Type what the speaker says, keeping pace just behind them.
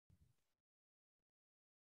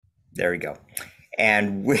There we go.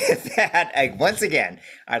 And with that, once again,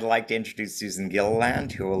 I'd like to introduce Susan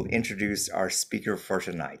Gilliland, who will introduce our speaker for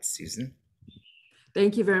tonight. Susan.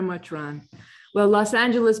 Thank you very much, Ron. Well, Los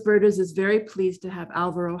Angeles Birders is very pleased to have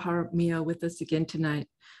Alvaro Jaramillo with us again tonight.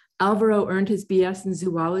 Alvaro earned his BS in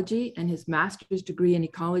zoology and his master's degree in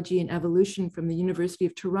ecology and evolution from the University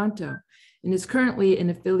of Toronto, and is currently an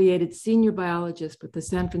affiliated senior biologist with the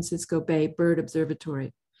San Francisco Bay Bird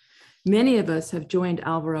Observatory. Many of us have joined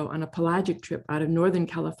Alvaro on a pelagic trip out of Northern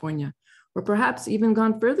California, or perhaps even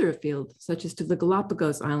gone further afield, such as to the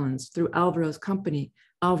Galapagos Islands through Alvaro's company,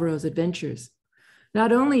 Alvaro's Adventures.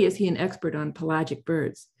 Not only is he an expert on pelagic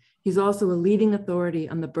birds, he's also a leading authority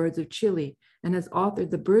on the birds of Chile and has authored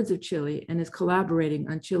The Birds of Chile and is collaborating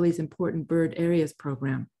on Chile's important bird areas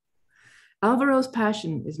program. Alvaro's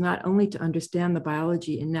passion is not only to understand the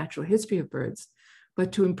biology and natural history of birds,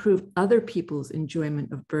 but to improve other people's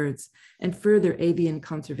enjoyment of birds and further avian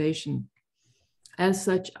conservation. As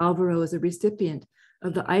such, Alvaro is a recipient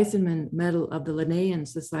of the Eisenman Medal of the Linnaean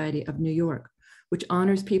Society of New York, which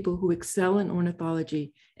honors people who excel in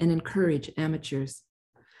ornithology and encourage amateurs.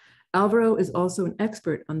 Alvaro is also an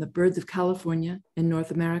expert on the birds of California and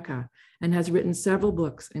North America and has written several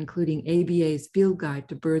books, including ABA's Field Guide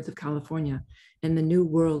to Birds of California and the New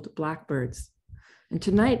World Blackbirds. And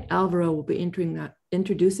tonight, Alvaro will be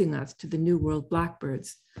introducing us to the New World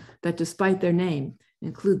Blackbirds that, despite their name,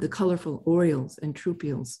 include the colorful orioles and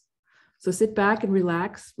troupials. So sit back and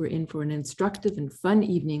relax. We're in for an instructive and fun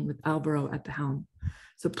evening with Alvaro at the helm.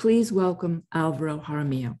 So please welcome Alvaro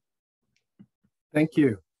Jaramillo. Thank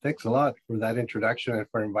you. Thanks a lot for that introduction and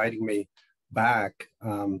for inviting me back.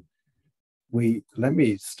 Let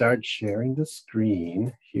me start sharing the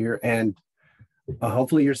screen here, and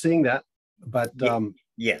hopefully you're seeing that. But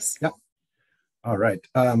yes. Yeah. All right.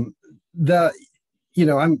 I'm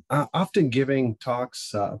often giving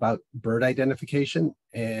talks about bird identification.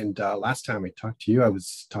 And last time I talked to you, I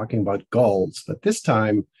was talking about gulls. But this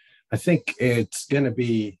time, I think it's going to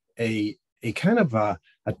be a kind of a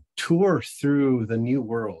tour through the New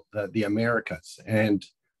World, the Americas, and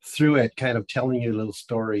through it, kind of telling you little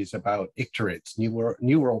stories about Icterids,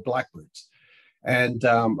 New World Blackbirds, and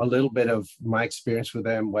a little bit of my experience with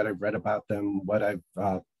them, what I've read about them, what I've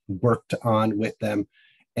worked on with them,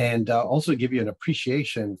 and also give you an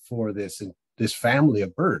appreciation for this family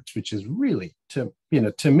of birds, which is really,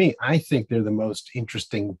 to me, I think they're the most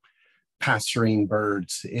interesting passerine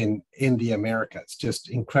birds in the Americas. Just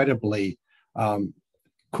incredibly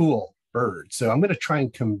cool birds. So I'm going to try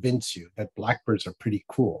and convince you that blackbirds are pretty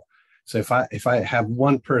cool. So if I have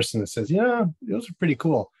one person that says, yeah, those are pretty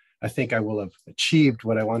cool, I think I will have achieved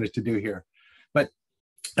what I wanted to do here. But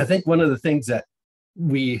I think one of the things that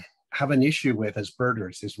we have an issue with as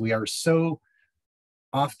birders is we are so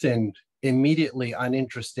often immediately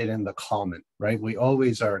uninterested in the common, right? We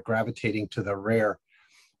always are gravitating to the rare,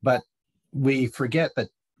 but we forget that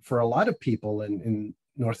for a lot of people in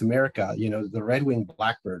North America, the red-winged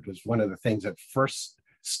blackbird was one of the things that first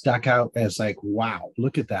stuck out as like, wow,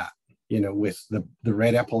 look at that, with the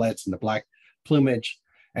red epaulets and the black plumage.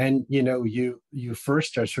 And, you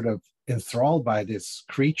first are sort of enthralled by this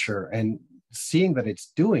creature and seeing that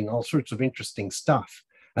it's doing all sorts of interesting stuff.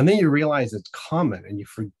 And then you realize it's common and you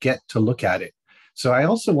forget to look at it. So I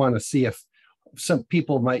also want to see if some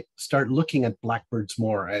people might start looking at blackbirds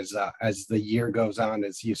more as the year goes on,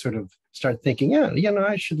 as you sort of start thinking,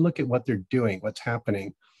 I should look at what they're doing, what's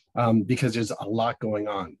happening, because there's a lot going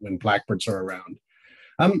on when blackbirds are around.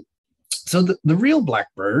 So the real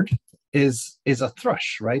blackbird is a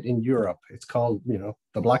thrush, right? In Europe, it's called,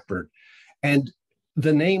 the blackbird. And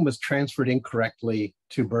the name was transferred incorrectly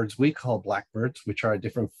to birds we call blackbirds, which are a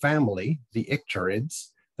different family, the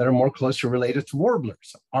Icterids, that are more closely related to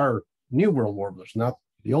warblers, our New World warblers, not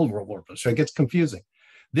the Old World warblers. So it gets confusing.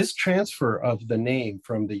 This transfer of the name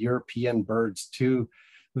from the European birds to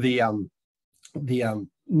the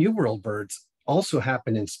New World birds also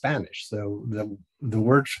happened in Spanish. So the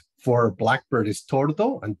word for blackbird is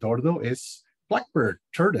tordo, and tordo is blackbird,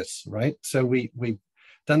 tortoise, right? So we've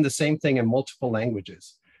done the same thing in multiple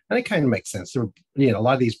languages. And it kind of makes sense. A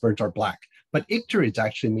lot of these birds are black, but Icterids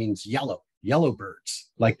actually means yellow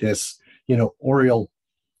birds, like this, oriole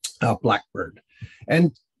blackbird.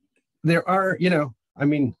 And there are, the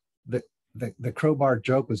crowbar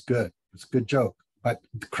joke was good. It's a good joke, but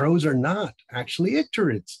the crows are not actually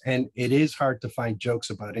Icterids. And it is hard to find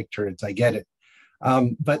jokes about Icterids. I get it.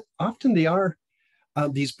 But often they are,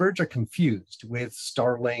 these birds are confused with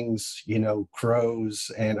starlings,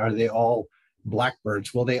 crows, and are they all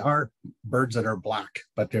blackbirds? Well, they are birds that are black,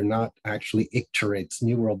 but they're not actually Icterids,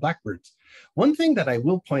 New World blackbirds. One thing that I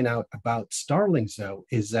will point out about starlings, though,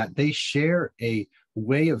 is that they share a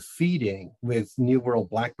way of feeding with New World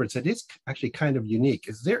blackbirds that is actually kind of unique,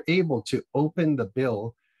 is they're able to open the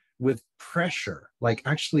bill with pressure. Like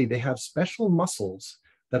actually they have special muscles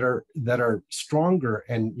that are stronger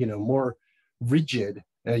and more rigid,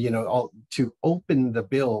 to open the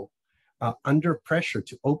bill under pressure,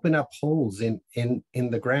 to open up holes in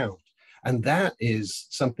the ground. And that is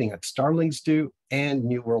something that starlings do and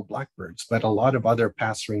New World blackbirds, but a lot of other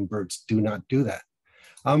passerine birds do not do that.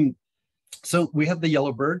 So we have the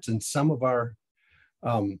yellowbirds, and some of our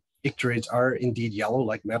Icterids are indeed yellow,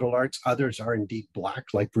 like meadowlarks. Others are indeed black,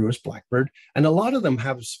 like Brewer's blackbird. And a lot of them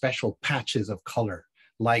have special patches of color,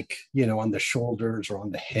 like, on the shoulders or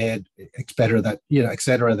on the head, et cetera,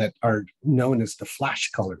 that are known as the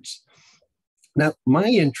flash colors. Now, my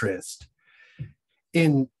interest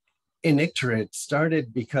in Icterids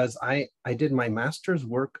started because I did my master's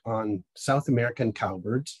work on South American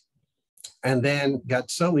cowbirds, and then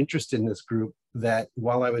got so interested in this group that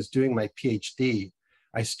while I was doing my PhD,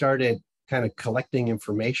 I started kind of collecting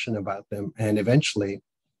information about them. And eventually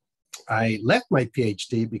I left my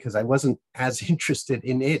PhD because I wasn't as interested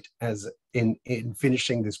in it as in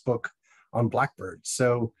finishing this book on blackbirds.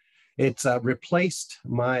 So it's replaced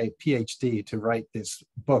my PhD to write this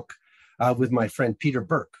book with my friend Peter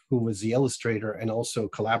Burke, who was the illustrator and also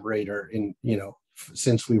collaborator in,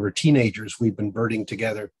 since we were teenagers, we've been birding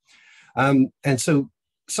together. And so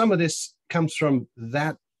some of this comes from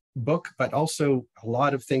that book, but also a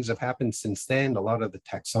lot of things have happened since then. A lot of the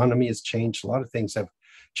taxonomy has changed. A lot of things have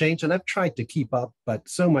changed, and I've tried to keep up, but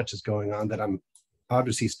so much is going on that I'm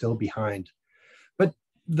obviously still behind. But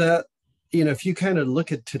if you kind of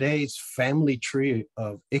look at today's family tree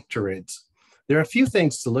of Icterids, there are a few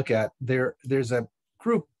things to look at. There's a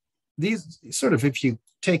group, these sort of, if you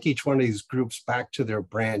take each one of these groups back to their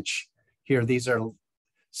branch here, these are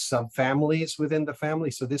subfamilies within the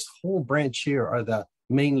family. So this whole branch here are the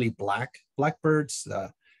mainly blackbirds,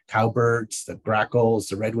 the cowbirds, the grackles,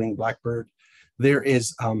 the red-winged blackbird. There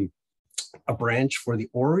is a branch for the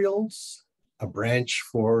orioles, a branch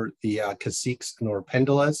for the caciques and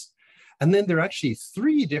oropendolas. And then there are actually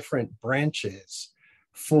 3 different branches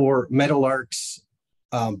for meadowlarks,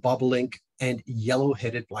 bobolink, and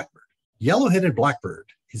yellow-headed blackbird. Yellow-headed blackbird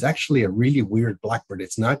is actually a really weird blackbird.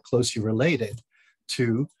 It's not closely related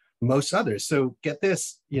to most others. So get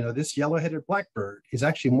this, this yellow-headed blackbird is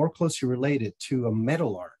actually more closely related to a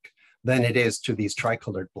meadowlark than it is to these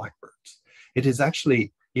tricolored blackbirds. It is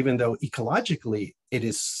actually, even though ecologically it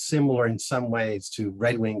is similar in some ways to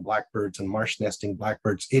red-winged blackbirds and marsh-nesting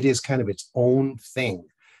blackbirds, it is kind of its own thing.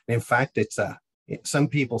 And in fact, some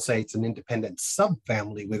people say it's an independent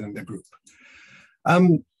subfamily within the group.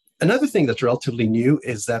 Another thing that's relatively new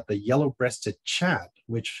is that the yellow-breasted chat,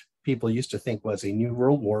 which people used to think was a New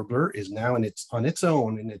World warbler, is now in its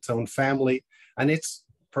own family, and it's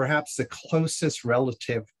perhaps the closest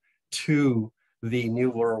relative to the New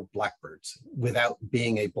World blackbirds without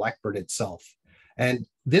being a blackbird itself. And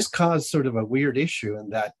this caused sort of a weird issue in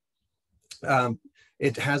that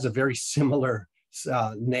it has a very similar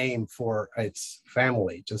name for its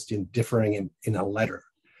family, just in differing in a letter.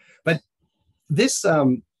 But this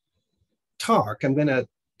talk, I'm going to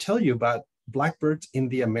tell you about blackbirds in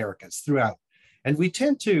the Americas throughout. And we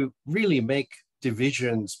tend to really make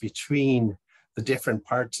divisions between the different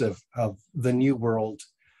parts of the New World,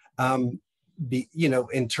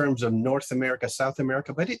 in terms of North America, South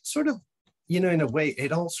America, but it sort of, in a way,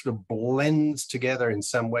 it all sort of blends together in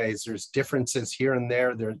some ways. There's differences here and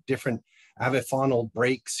there. There are different avifaunal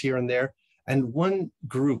breaks here and there. And one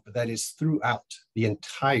group that is throughout the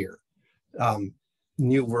entire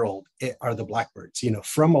New World are the blackbirds,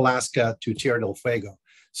 from Alaska to Tierra del Fuego.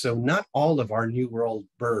 So not all of our New World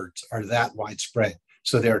birds are that widespread.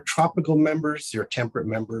 So there are tropical members, there are temperate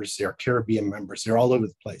members, there are Caribbean members, they're all over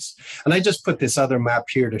the place. And I just put this other map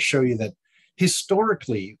here to show you that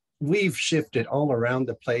historically, we've shifted all around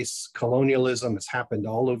the place. Colonialism has happened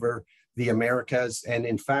all over the Americas. And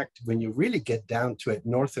in fact, when you really get down to it,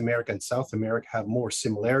 North America and South America have more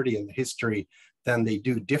similarity in the history than they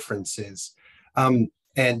do differences. In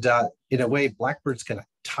a way, blackbirds kind of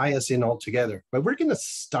tie us in all together. But we're going to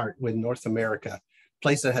start with North America, a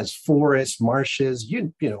place that has forests, marshes,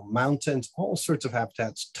 mountains, all sorts of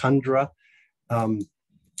habitats, tundra,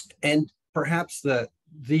 and perhaps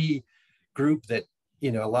the group that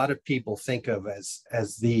a lot of people think of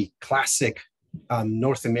as the classic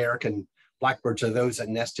North American blackbirds are those that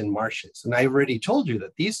nest in marshes. And I already told you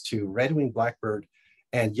that these two, red-winged blackbird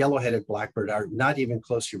and yellow-headed blackbird, are not even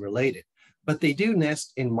closely related. But they do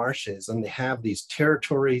nest in marshes, and they have these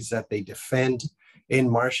territories that they defend in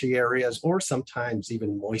marshy areas, or sometimes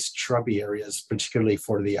even moist shrubby areas, particularly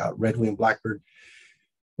for the red-winged blackbird.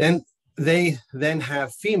 Then they then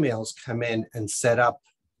have females come in and set up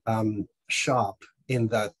shop in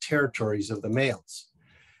the territories of the males.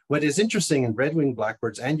 What is interesting in red-winged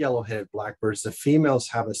blackbirds and yellow-headed blackbirds, the females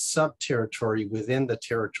have a sub-territory within the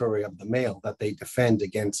territory of the male that they defend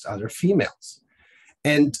against other females.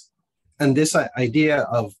 And this idea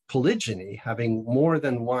of polygyny, having more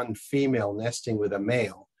than one female nesting with a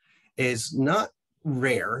male, is not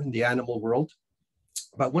rare in the animal world.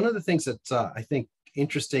 But one of the things that's, I think,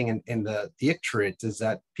 interesting in the Icterids is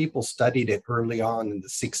that people studied it early on in the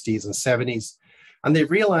 60s and 70s, and they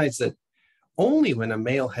realized that only when a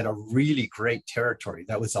male had a really great territory,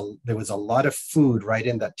 there was a lot of food right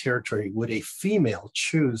in that territory, would a female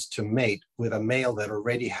choose to mate with a male that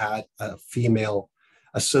already had a female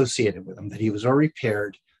associated with him, that he was already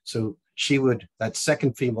paired. So that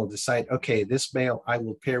second female decide, okay, this male I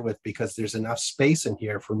will pair with because there's enough space in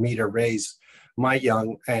here for me to raise my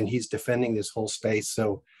young, and he's defending this whole space.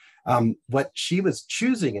 So what she was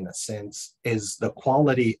choosing, in a sense, is the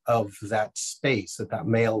quality of that space that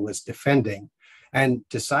male was defending, and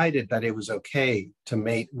decided that it was okay to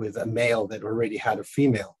mate with a male that already had a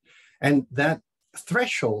female. And that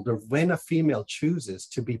threshold of when a female chooses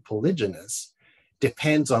to be polygynous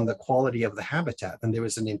depends on the quality of the habitat. And there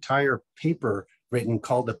was an entire paper written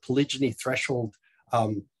called the polygyny threshold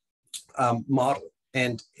model.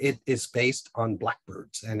 And it is based on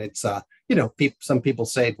blackbirds. And it's, some people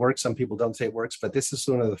say it works, some people don't say it works, but this is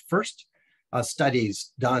one of the first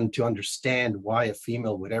studies done to understand why a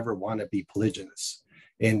female would ever want to be polygynous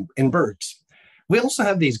in birds. We also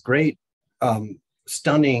have these great,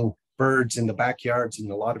 stunning birds in the backyards in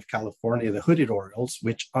a lot of California, the hooded orioles,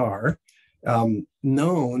 which are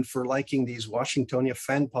known for liking these Washingtonia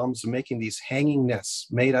fan palms and making these hanging nests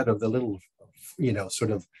made out of the little,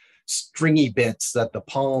 sort of stringy bits that the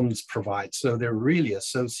palms provide. So they're really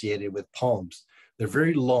associated with palms. They're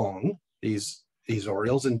very long, these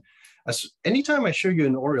orioles. And anytime I show you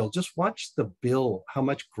an oriole, just watch the bill, how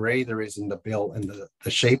much gray there is in the bill and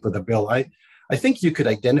the shape of the bill. I think you could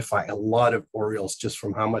identify a lot of orioles just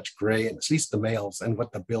from how much gray, and at least the males, and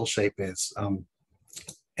what the bill shape is.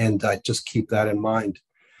 And just keep that in mind.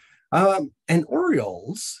 And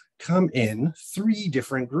orioles come in 3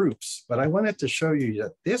 different groups, but I wanted to show you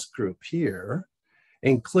that this group here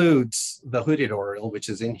includes the hooded oriole, which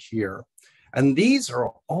is in here. And these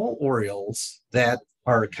are all orioles that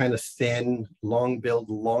are kind of thin, long-billed,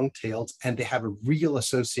 long-tailed, and they have a real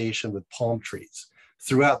association with palm trees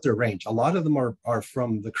throughout their range. A lot of them are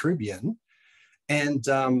from the Caribbean. And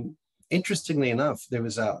interestingly enough, there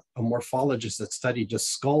was a morphologist that studied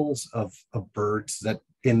just skulls of birds that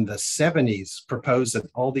in the 70s proposed that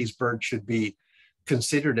all these birds should be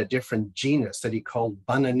considered a different genus that he called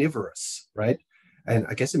bananivorous, right? And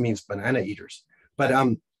I guess it means banana eaters. But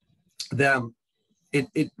when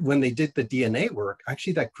they did the DNA work,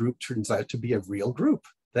 actually that group turns out to be a real group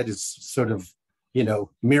that is sort of,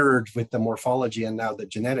 mirrored with the morphology and now the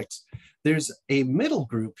genetics. There's a middle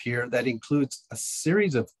group here that includes a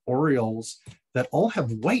series of orioles that all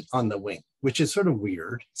have white on the wing, which is sort of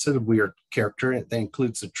weird character. That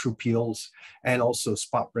includes the troupials and also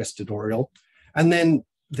spot-breasted oriole. And then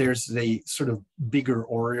there's the sort of bigger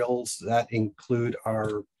orioles that include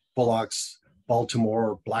our bullocks,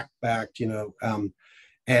 Baltimore, black-backed,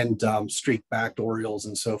 and streak-backed orioles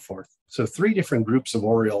and so forth. So 3 different groups of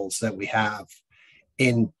orioles that we have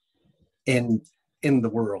in the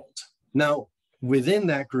world. Now, within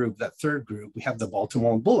that group, that third group, we have the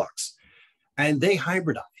Baltimore bullocks, and they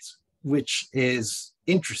hybridize, which is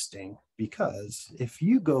interesting because if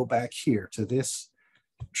you go back here to this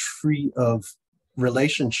tree of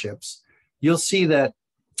relationships, you'll see that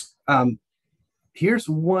here's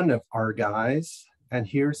one of our guys, and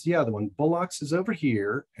here's the other one. Bullocks is over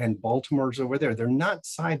here, and Baltimore's over there. They're not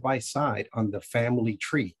side by side on the family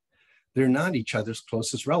tree. They're not each other's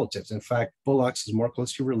closest relatives. In fact, bullocks is more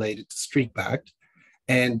closely related to streak-backed,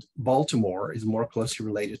 and Baltimore is more closely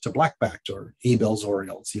related to black-backed, or Ebel's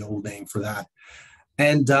orioles, the old name for that.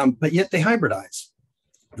 And but yet they hybridize,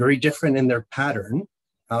 very different in their pattern.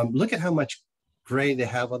 Look at how much gray they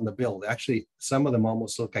have on the bill. Actually, some of them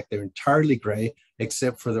almost look like they're entirely gray,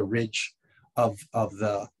 except for the ridge of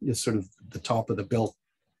the sort of the top of the bill.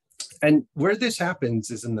 And where this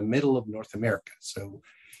happens is in the middle of North America. So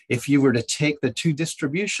if you were to take the 2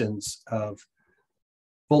 distributions of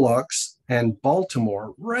bullocks and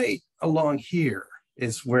Baltimore, right along here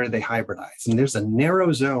is where they hybridize. And there's a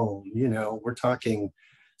narrow zone, we're talking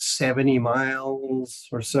 70 miles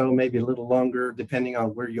or so, maybe a little longer, depending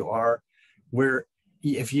on where you are, where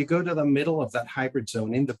if you go to the middle of that hybrid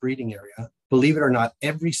zone in the breeding area, believe it or not,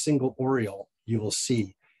 every single oriole you will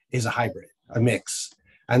see is a hybrid, a mix.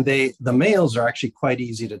 And the males are actually quite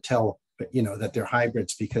easy to tell, that they're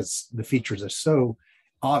hybrids because the features are so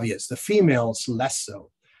obvious. The females less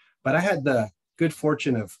so. But I had the good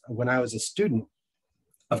fortune of, when I was a student,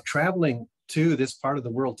 of traveling to this part of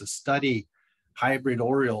the world to study hybrid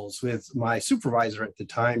orioles with my supervisor at the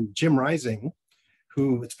time, Jim Rising,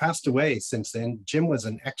 who has passed away since then. Jim was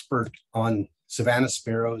an expert on savanna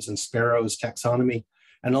sparrows and sparrows taxonomy.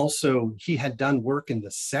 And also he had done work in the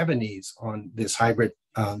 70s on this hybrid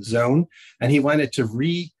zone. And he wanted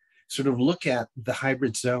to sort of look at the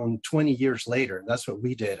hybrid zone 20 years later. That's what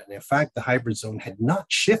we did. And in fact, the hybrid zone had not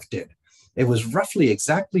shifted. It was roughly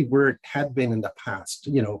exactly where it had been in the past,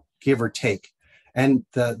 give or take. And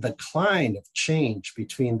the decline of change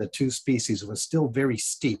between the two species was still very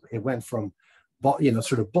steep. It went from,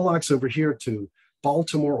 sort of bullocks over here to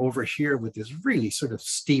Baltimore over here, with this really sort of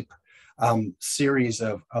steep series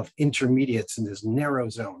of intermediates in this narrow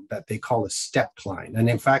zone that they call a step cline. And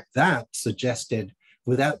in fact, that suggested,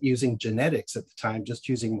 without using genetics at the time, just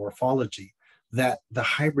using morphology, that the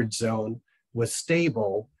hybrid zone was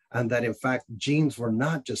stable, and that in fact genes were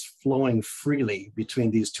not just flowing freely between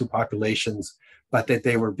these two populations, but that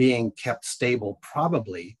they were being kept stable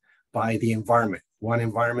probably by the environment, one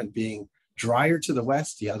environment being drier to the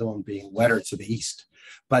west, the other one being wetter to the east.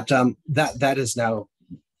 But that is now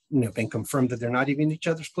been confirmed that they're not even each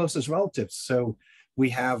other's closest relatives. So we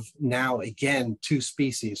have now, again, two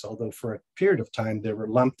species, although for a period of time they were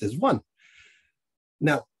lumped as one.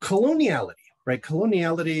 Now, coloniality, right?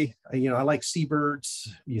 Coloniality, I like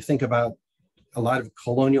seabirds. You think about a lot of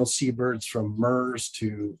colonial seabirds, from murres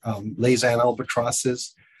to Laysan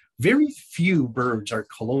albatrosses. Very few birds are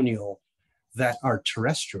colonial that are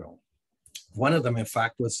terrestrial. One of them, in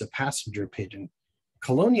fact, was the passenger pigeon.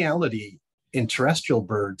 Coloniality in terrestrial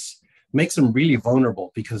birds makes them really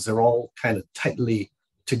vulnerable because they're all kind of tightly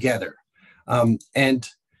together. And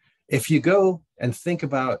if you go and think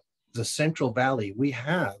about the Central Valley, we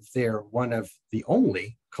have there one of the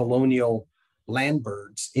only colonial land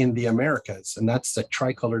birds in the Americas, and that's the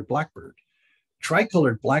tricolored blackbird.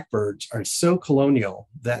 Tricolored blackbirds are so colonial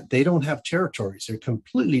that they don't have territories. They're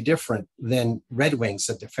completely different than redwings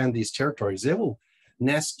that defend these territories. They will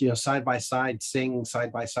nest, side by side, sing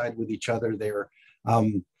side by side with each other.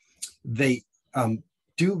 They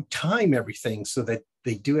do time everything so that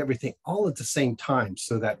they do everything all at the same time,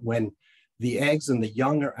 so that when the eggs and the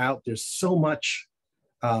young are out, there's so much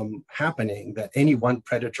happening that any one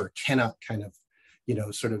predator cannot kind of,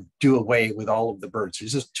 sort of do away with all of the birds.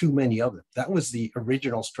 There's just too many of them. That was the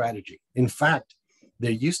original strategy. In fact,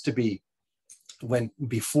 there used to be,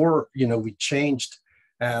 before we changed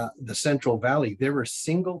the Central Valley, there were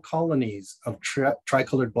single colonies of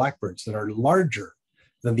tricolored blackbirds that are larger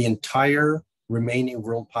than the entire remaining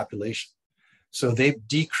world population. So they've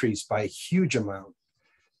decreased by a huge amount.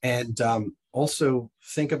 And also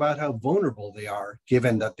think about how vulnerable they are,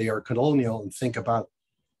 given that they are colonial, and think about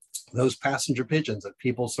those passenger pigeons that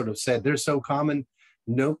people sort of said they're so common.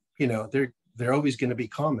 Nope, they're always going to be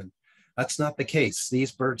common. That's not the case.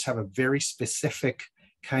 These birds have a very specific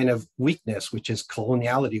kind of weakness, which is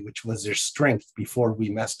coloniality, which was their strength before we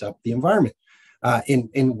messed up the environment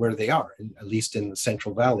in where they are, at least in the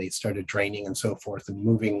Central Valley. It started draining and so forth and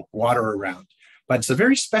moving water around. But it's a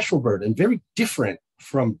very special bird and very different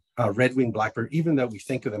from red-winged blackbird, even though we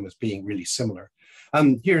think of them as being really similar.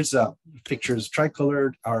 Here's pictures.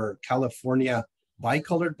 Tricolored, our California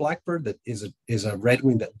bicolored blackbird that is a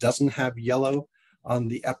red-wing that doesn't have yellow on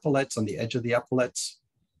the epaulets, on the edge of the epaulets.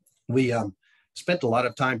 We spent a lot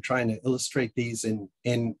of time trying to illustrate these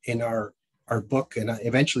in our book, and I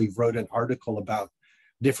eventually wrote an article about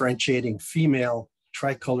differentiating female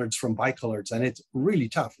tricoloreds from bicoloreds, and it's really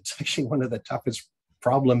tough. It's actually one of the toughest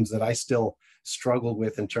problems that I still struggle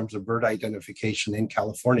with in terms of bird identification in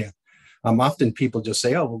California. Often people just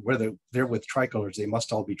say, oh, well, whether they're with tricolors, they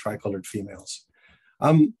must all be tricolored females.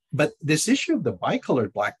 But this issue of the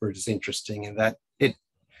bicolored blackbird is interesting in that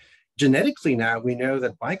genetically now we know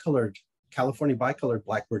that California bicolored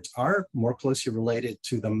blackbirds are more closely related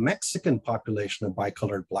to the Mexican population of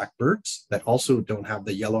bicolored blackbirds that also don't have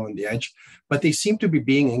the yellow on the edge, but they seem to be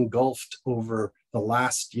being engulfed over the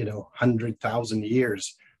last 100,000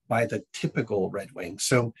 years by the typical redwing.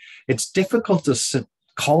 So it's difficult to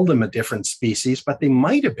call them a different species, but they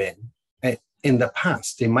might have been in the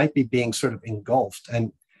past. They might be being sort of engulfed.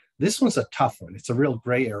 And this one's a tough one. It's a real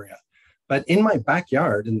gray area. But in my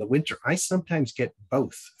backyard in the winter, I sometimes get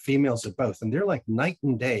both, females of both. And they're like night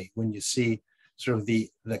and day when you see sort of the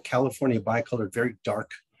California bicolored, very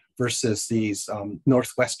dark versus these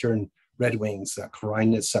northwestern redwings,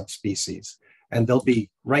 Corinus subspecies. And they'll be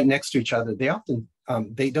right next to each other. They often,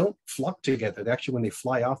 they don't flock together. They actually, when they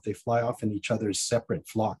fly off in each other's separate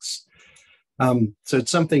flocks. So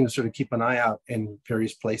it's something to sort of keep an eye out in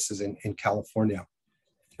various places in California.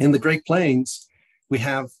 In the Great Plains, we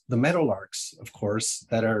have the meadowlarks, of course,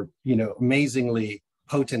 that are, amazingly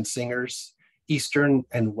potent singers. Eastern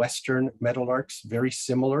and Western meadowlarks, very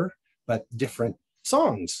similar, but different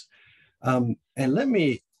songs. And let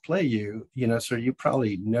me play you, so you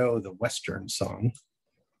probably know the Western song.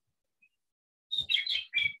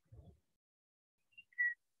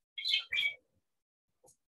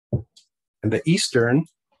 And the Eastern,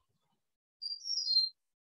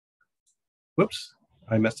 whoops,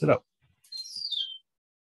 I messed it up.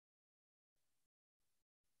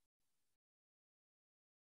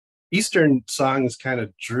 Eastern songs kind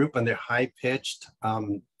of droop and they're high pitched.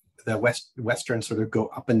 The Western sort of go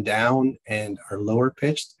up and down and are lower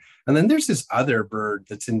pitched. And then there's this other bird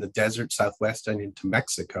that's in the desert Southwest and into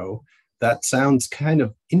Mexico that sounds kind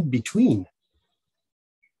of in between.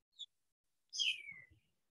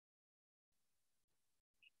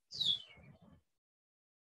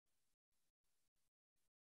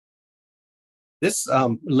 This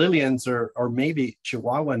Lillian's or maybe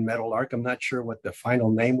Chihuahuan meadowlark, I'm not sure what the final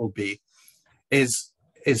name will be, is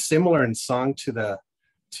similar in song to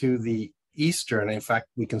the Eastern. In fact,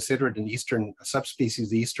 we consider it an Eastern subspecies,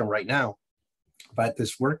 the Eastern right now. But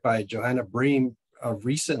this work by Johanna Bream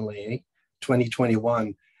recently,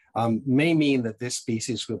 2021, may mean that this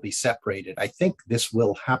species will be separated. I think this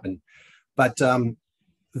will happen. But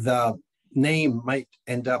the name might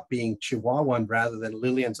end up being Chihuahuan rather than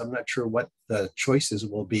Lillian's. I'm not sure what the choices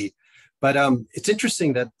will be. But it's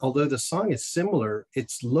interesting that although the song is similar,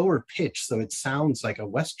 it's lower pitch, so it sounds like a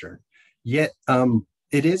Western. Yet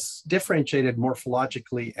it is differentiated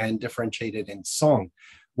morphologically and differentiated in song.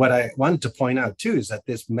 What I wanted to point out too is that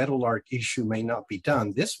this meadowlark issue may not be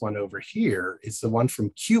done. This one over here is the one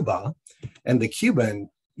from Cuba, and the Cuban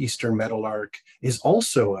Eastern meadowlark is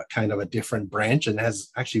also a kind of a different branch and has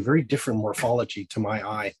actually very different morphology to my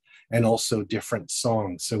eye and also different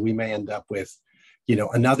songs. So we may end up with,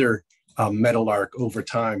 another meadowlark over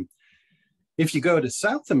time. If you go to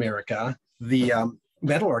South America, the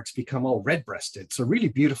meadowlarks become all red-breasted. So really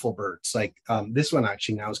beautiful birds. Like this one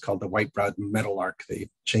actually now is called the white-browed meadowlark. They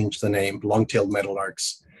changed the name, long-tailed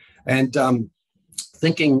meadowlarks. And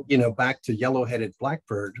thinking, back to yellow-headed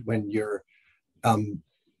blackbird, when you're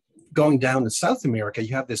going down to South America,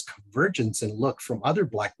 you have this convergence in look from other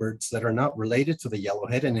blackbirds that are not related to the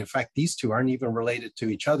yellowhead. And in fact, these two aren't even related to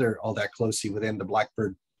each other all that closely within the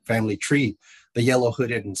blackbird family tree, the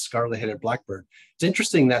yellow-hooded and scarlet-headed blackbird. It's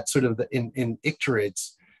interesting that sort of in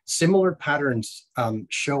Icterids, similar patterns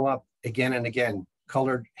show up again and again,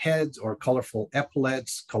 colored heads or colorful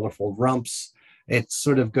epaulets, colorful rumps. It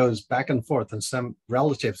sort of goes back and forth, and some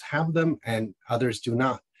relatives have them and others do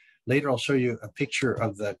not. Later, I'll show you a picture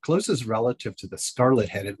of the closest relative to the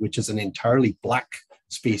scarlet-headed, which is an entirely black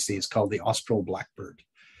species called the austral blackbird.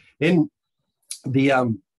 In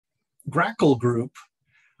the grackle group,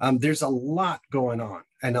 there's a lot going on,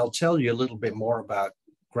 and I'll tell you a little bit more about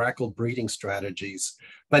grackle breeding strategies.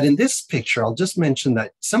 But in this picture, I'll just mention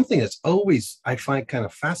that something that's always I find kind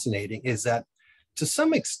of fascinating is that to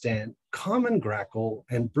some extent, common grackle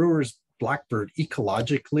and brewer's blackbird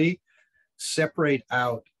ecologically separate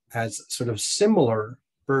out as sort of similar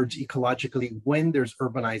birds ecologically when there's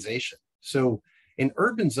urbanization. So in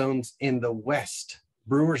urban zones in the West,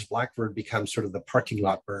 brewer's blackbird becomes sort of the parking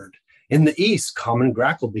lot bird. In the East, common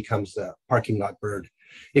grackle becomes the parking lot bird.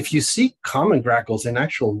 If you see common grackles in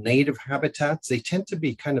actual native habitats, they tend to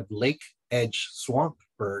be kind of lake edge swamp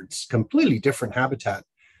birds, completely different habitat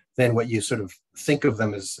than what you sort of think of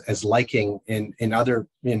them as liking in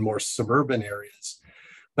more suburban areas.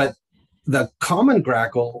 But the common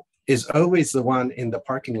grackle is always the one in the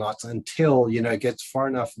parking lots until, it gets far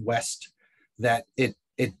enough west that it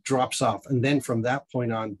drops off. And then from that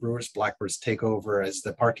point on, brewer's blackbirds take over as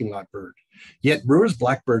the parking lot bird. Yet brewer's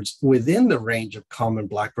blackbirds within the range of common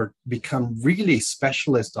blackbird become really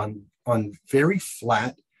specialist on very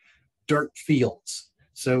flat dirt fields.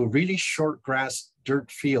 So really short grass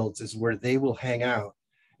dirt fields is where they will hang out,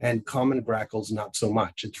 and common grackles not so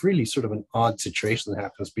much. It's really sort of an odd situation that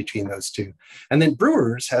happens between those two. And then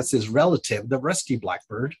brewer's has his relative, the rusty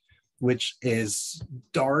blackbird, which is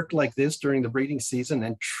dark like this during the breeding season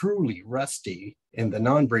and truly rusty in the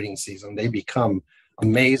non-breeding season. They become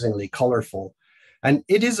amazingly colorful. And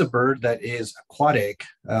it is a bird that is aquatic,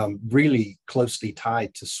 really closely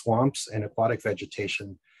tied to swamps and aquatic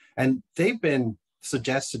vegetation. And they've been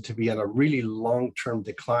suggested to be at a really long-term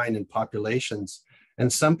decline in populations.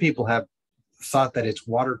 And some people have thought that it's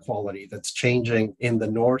water quality that's changing in the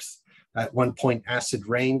north. At one point, acid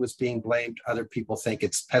rain was being blamed. Other people think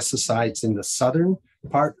it's pesticides in the southern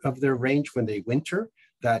part of their range when they winter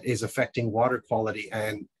that is affecting water quality,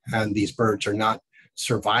 and these birds are not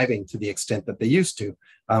surviving to the extent that they used to.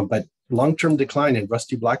 But long-term decline in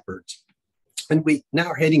rusty blackbirds. And we now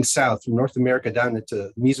are heading south from North America down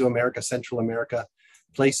into Mesoamerica, Central America,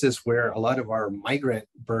 places where a lot of our migrant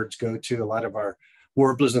birds go to, a lot of our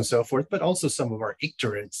warblers and so forth, but also some of our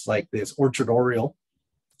icterids like this orchard oriole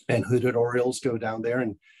and hooded orioles go down there.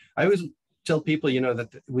 And I always tell people,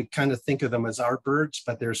 that we kind of think of them as our birds,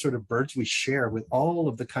 but they're sort of birds we share with all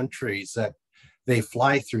of the countries that they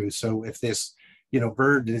fly through. So if this,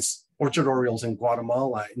 bird is orchard orioles in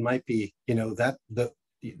Guatemala, it might be,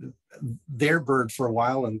 their bird for a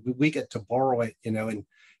while, and we get to borrow it, and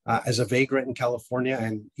as a vagrant in California,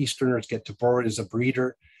 and Easterners get to borrow it as a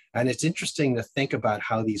breeder. And it's interesting to think about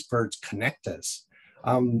how these birds connect us.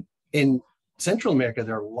 In Central America,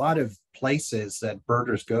 there are a lot of places that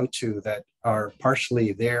birders go to that are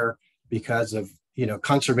partially there because of,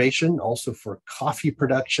 conservation, also for coffee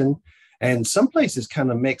production. And some places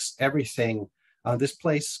kind of mix everything. This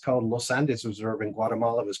place called Los Andes Reserve in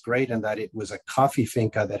Guatemala was great in that it was a coffee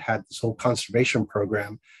finca that had this whole conservation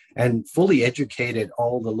program and fully educated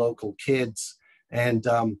all the local kids. And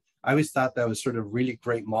I always thought that was sort of really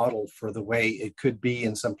great model for the way it could be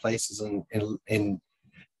in some places in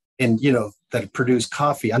that produce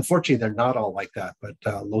coffee. Unfortunately, they're not all like that, but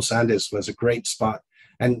Los Andes was a great spot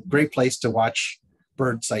and great place to watch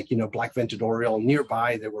birds like, black-vented oriole.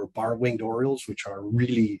 Nearby, there were bar-winged orioles, which are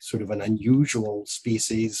really sort of an unusual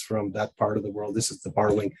species from that part of the world. This is the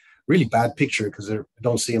bar-wing. Really bad picture because I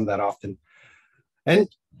don't see them that often. And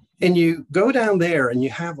you go down there and you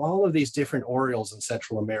have all of these different orioles in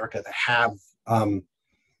Central America that have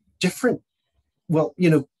different,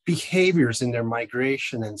 behaviors in their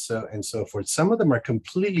migration and so forth. Some of them are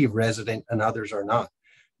completely resident and others are not.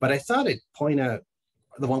 But I thought I'd point out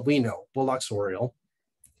the one we know, Bullock's oriole,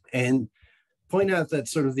 and point out that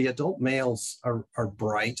sort of the adult males are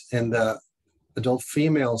bright and the adult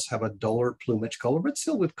females have a duller plumage color, but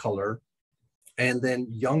still with color. And then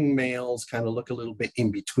young males kind of look a little bit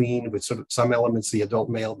in between with sort of some elements of the adult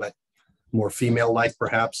male, but more female-like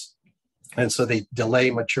perhaps. And so they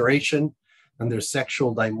delay maturation and there's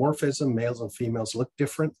sexual dimorphism. Males and females look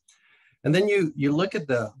different. And then you look at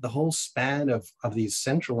the whole span of these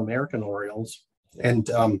Central American orioles, and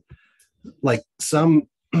like some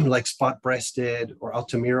like spot-breasted or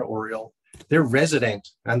Altamira oriole, they're resident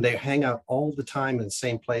and they hang out all the time in the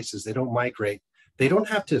same places. They don't migrate. They don't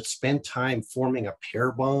have to spend time forming a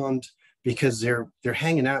pair bond because they're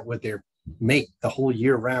hanging out with their mate the whole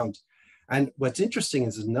year round. And what's interesting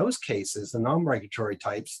is in those cases, the non-migratory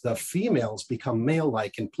types, the females become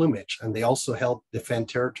male-like in plumage, and they also help defend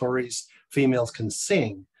territories. Females can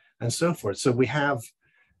sing and so forth. So we have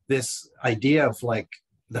this idea of like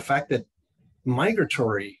the fact that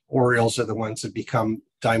migratory orioles are the ones that become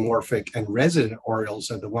dimorphic and resident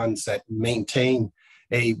orioles are the ones that maintain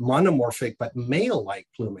a monomorphic but male-like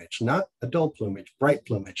plumage, not adult plumage, bright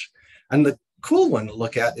plumage. And the cool one to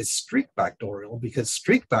look at is streak-backed oriole, because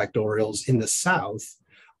streak-backed orioles in the south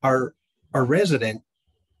are resident,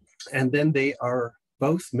 and then they are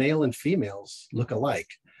both male and females look alike.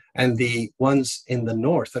 And the ones in the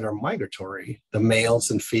north that are migratory, the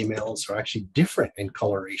males and females are actually different in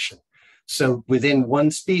coloration. So within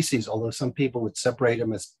one species, although some people would separate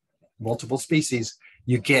them as multiple species,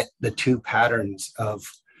 you get the two patterns of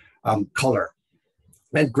color.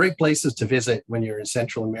 And great places to visit when you're in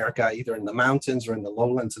Central America, either in the mountains or in the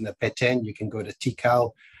lowlands. In the Petén, you can go to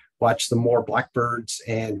Tikal, watch the more blackbirds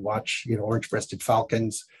and watch, orange-breasted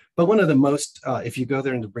falcons. But one of the most, if you go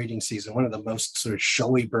there in the breeding season, one of the most sort of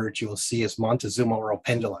showy birds you will see is Montezuma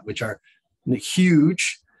oropendola, which are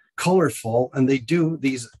huge, colorful, and they do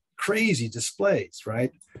these crazy displays,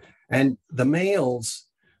 right? And the males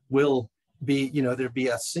will be, there'd be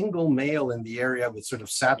a single male in the area with sort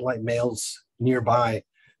of satellite males nearby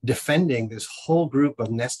defending this whole group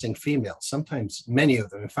of nesting females, sometimes many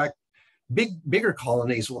of them. In fact, bigger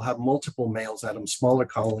colonies will have multiple males at them, smaller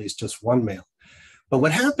colonies, just one male. But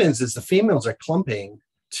what happens is the females are clumping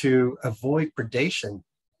to avoid predation,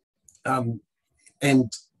 and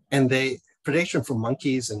they predation from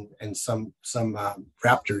monkeys and some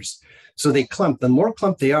raptors. So they clump. The more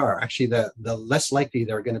clumped they are, actually, the less likely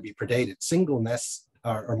they're going to be predated. Single nests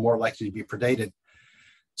are more likely to be predated.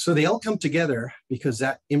 So they all come together because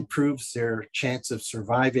that improves their chance of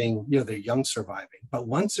surviving, their young surviving. But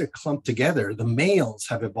once they're clumped together, the males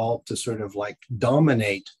have evolved to sort of like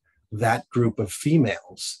dominate that group of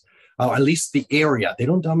females, at least the area. They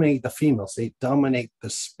don't dominate the females, they dominate the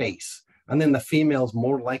space. And then the females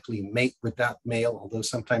more likely mate with that male, although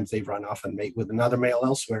sometimes they run off and mate with another male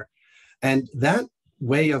elsewhere. And that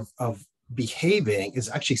way of behaving is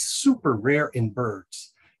actually super rare in birds.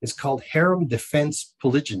 It's called harem defense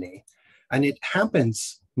polygyny. And it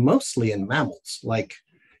happens mostly in mammals. Like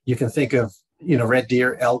you can think of, red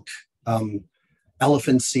deer, elk,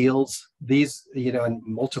 elephant seals, these, and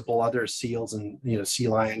multiple other seals and, sea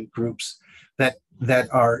lion groups that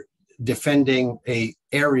are defending a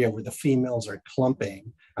area where the females are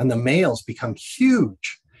clumping and the males become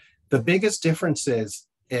huge. The biggest differences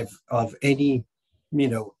of any,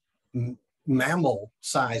 mammal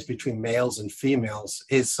size between males and females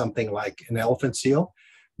is something like an elephant seal.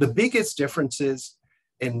 The biggest differences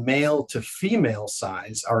in male to female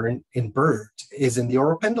size are in birds is in the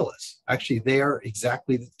oropendolas. Actually, they are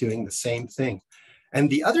exactly doing the same thing. And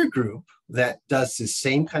the other group that does the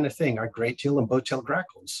same kind of thing are great-tailed and bow-tailed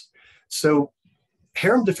grackles. So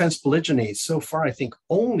harem defense polygyny so far, I think,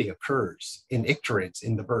 only occurs in icterids,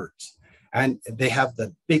 in the birds. And they have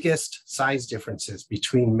the biggest size differences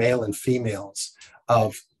between male and females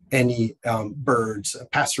of any birds,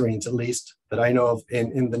 passerines at least, that I know of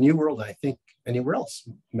in the New World. I think anywhere else,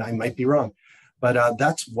 I might be wrong. But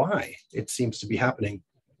that's why it seems to be happening.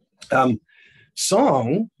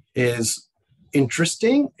 Song is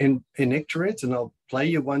interesting in icterids, and I'll play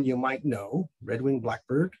you one you might know, red-winged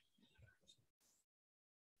blackbird.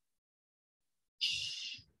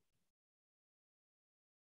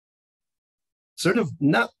 Sort of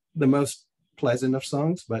not the most pleasant of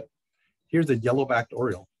songs, but here's a yellow-backed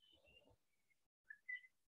oriole.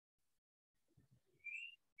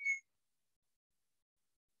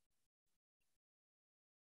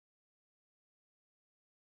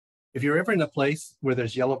 If you're ever in a place where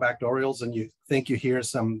there's yellow-backed orioles and you think you hear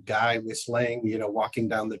some guy whistling, walking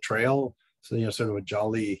down the trail, so sort of a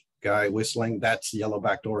jolly guy whistling, that's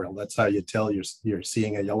yellow-backed oriole. That's how you tell you're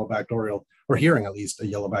seeing a yellow-backed oriole, or hearing at least a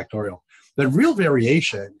yellow-backed oriole. The real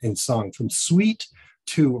variation in song, from sweet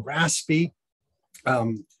to raspy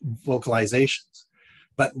vocalizations.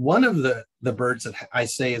 But one of the birds that I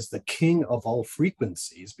say is the king of all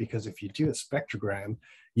frequencies, because if you do a spectrogram,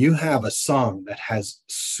 you have a song that has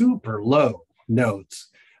super low notes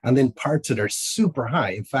and then parts that are super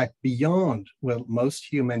high, in fact, beyond what most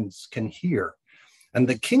humans can hear. And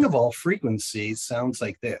the king of all frequencies sounds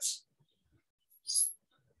like this.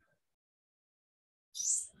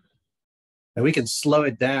 And we can slow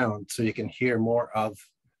it down so you can hear more of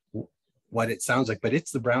what it sounds like, but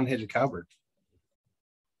it's the brown-headed cowbird.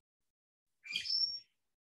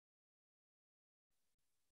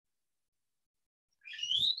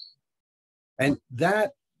 And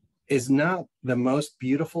that is not the most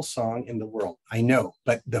beautiful song in the world, I know,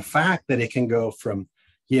 but the fact that it can go from,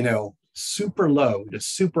 super low to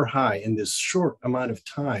super high in this short amount of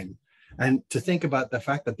time, and to think about the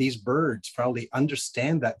fact that these birds probably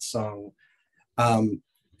understand that song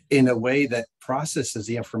in a way that processes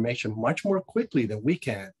the information much more quickly than we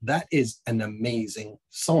can, that is an amazing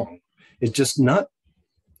song. It's just not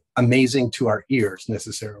amazing to our ears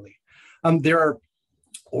necessarily. There are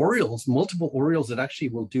orioles, multiple orioles that actually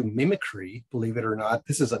will do mimicry, believe it or not.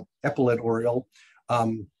 This is an epaulet oriole.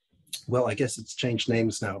 Well, I guess it's changed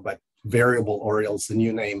names now, but variable orioles, the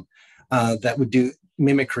new name, that would do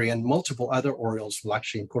mimicry, and multiple other orioles will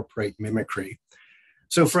actually incorporate mimicry.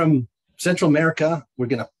 So from Central America, we're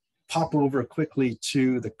going to pop over quickly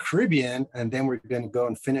to the Caribbean, and then we're going to go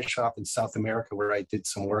and finish off in South America, where I did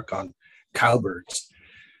some work on cowbirds.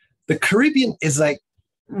 The Caribbean is like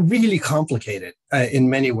really complicated in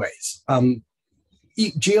many ways.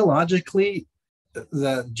 Geologically,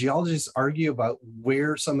 the geologists argue about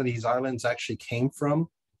where some of these islands actually came from.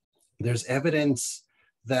 There's evidence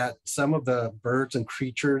that some of the birds and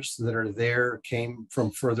creatures that are there came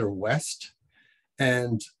from further west.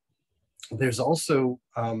 And there's also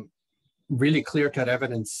really clear-cut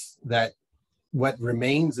evidence that what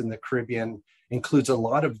remains in the Caribbean includes a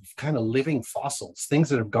lot of kind of living fossils, things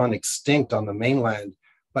that have gone extinct on the mainland,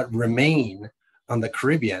 but remain on the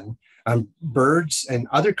Caribbean, birds and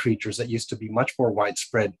other creatures that used to be much more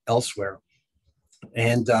widespread elsewhere.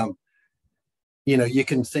 And, you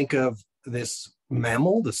can think of this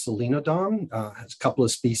mammal, the Solenodon, has a couple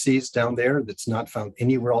of species down there that's not found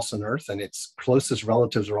anywhere else on Earth, and its closest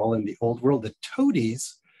relatives are all in the Old World. The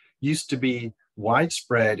toadies used to be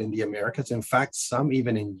widespread in the Americas, in fact, some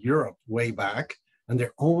even in Europe way back, and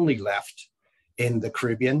they're only left in the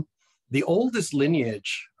Caribbean. The oldest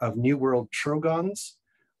lineage of New World trogons,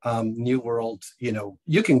 New World,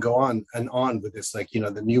 you can go on and on with this, like,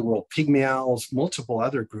 the New World pygmy owls, multiple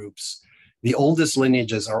other groups. The oldest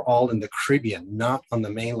lineages are all in the Caribbean, not on the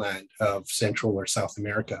mainland of Central or South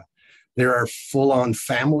America. There are full-on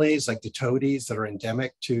families like the toadies that are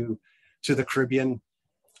endemic to the Caribbean,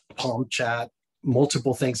 palm chat,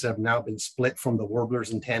 multiple things that have now been split from the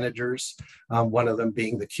warblers and tanagers, one of them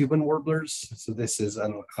being the Cuban warblers. So this is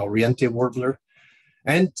an Oriente warbler.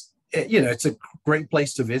 And, it's a great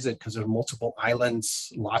place to visit because there are multiple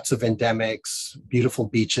islands, lots of endemics, beautiful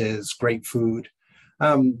beaches, great food.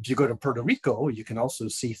 If you go to Puerto Rico, you can also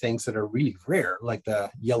see things that are really rare, like the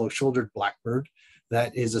yellow-shouldered blackbird.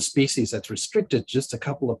 That is a species that's restricted just a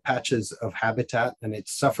couple of patches of habitat, and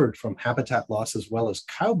it's suffered from habitat loss as well as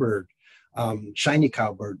cowbird, shiny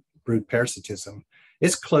cowbird brood parasitism.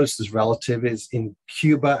 Its closest relative is in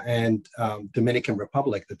Cuba and Dominican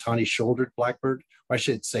Republic, the tawny-shouldered blackbird, or I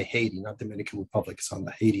should say Haiti, not Dominican Republic, it's on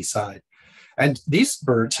the Haiti side. And these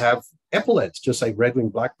birds have epaulets, just like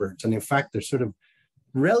red-winged blackbirds. And in fact, they're sort of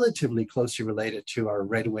relatively closely related to our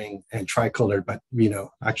red-winged and tricolored, but,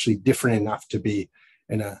 actually different enough to be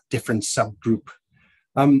in a different subgroup.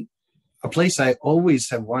 A place I always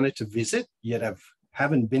have wanted to visit, yet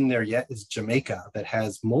haven't been there yet, is Jamaica, that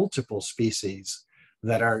has multiple species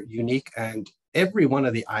that are unique, and every one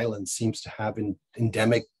of the islands seems to have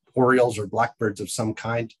endemic orioles or blackbirds of some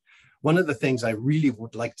kind. One of the things I really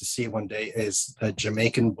would like to see one day is the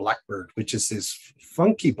Jamaican blackbird, which is this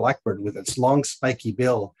funky blackbird with its long spiky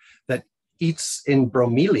bill that eats in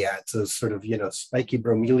bromeliads, those sort of, spiky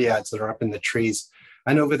bromeliads that are up in the trees.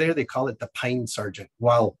 And over there, they call it the pine sergeant.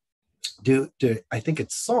 While I think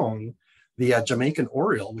its song, the Jamaican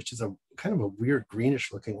oriole, which is a kind of a weird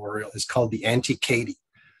greenish looking oriole, is called the Anti-Katy.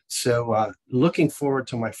 So looking forward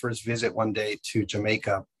to my first visit one day to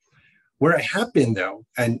Jamaica. Where I have been, though,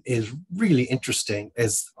 and is really interesting,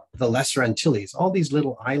 is the Lesser Antilles, all these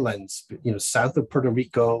little islands, south of Puerto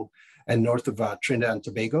Rico and north of Trinidad and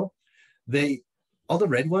Tobago. All the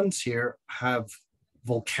red ones here have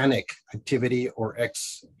volcanic activity or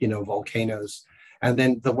volcanoes. And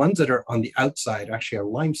then the ones that are on the outside actually are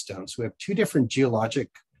limestone. So we have two different geologic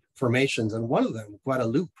formations. And one of them,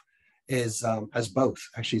 Guadalupe, has both.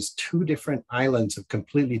 Actually, it's two different islands of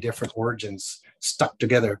completely different origins stuck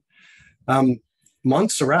together.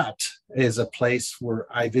 Montserrat is a place where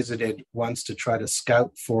I visited once to try to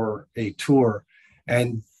scout for a tour.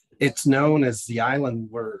 And it's known as the island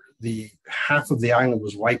where the half of the island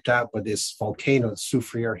was wiped out by this volcano,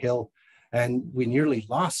 Soufriere Hill. And we nearly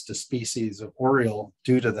lost a species of oriole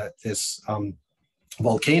due to this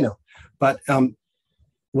volcano. But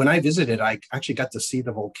when I visited, I actually got to see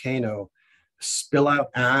the volcano spill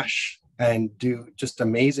out ash and do just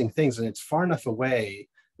amazing things. And it's far enough away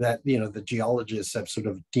that, the geologists have sort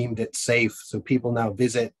of deemed it safe. So people now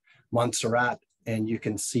visit Montserrat and you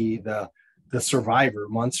can see the survivor,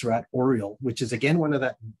 Montserrat oriole, which is again one of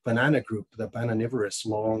that banana group, the bananivorous,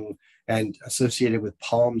 long and associated with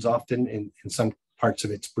palms often in some parts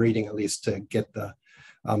of its breeding, at least to get the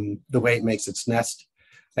way it makes its nest.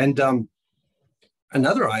 And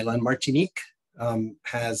another island, Martinique,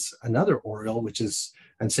 has another oriole,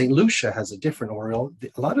 and St. Lucia has a different oriole.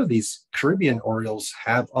 A lot of these Caribbean orioles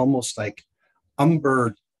have almost like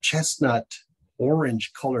umber, chestnut,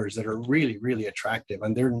 orange colors that are really, really attractive.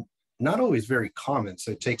 And they're not always very common,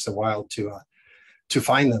 so it takes a while to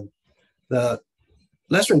find them. The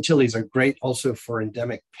Lesser Antilles are great also for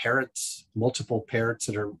endemic parrots, multiple parrots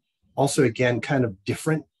that are also, again, kind of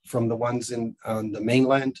different from the ones on the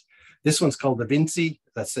mainland. This one's called the Vinci.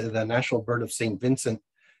 That's the national bird of St. Vincent.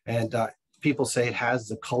 And people say it has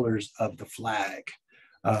the colors of the flag,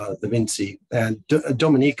 the Vinci. And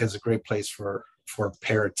Dominica is a great place for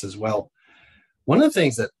parrots as well. One of the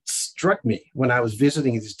things that struck me when I was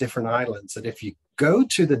visiting these different islands, that if you go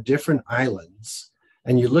to the different islands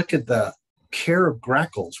and you look at the care of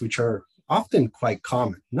grackles, which are often quite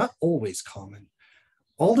common, not always common,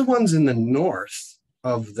 all the ones in the north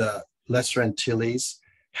of the Lesser Antilles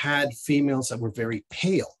had females that were very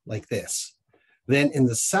pale like this. Then in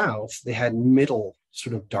the south, they had middle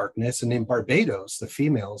sort of darkness. And in Barbados, the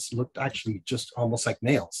females looked actually just almost like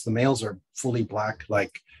males. The males are fully black,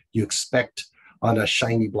 like you expect on a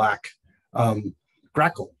shiny black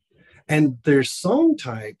grackle. And their song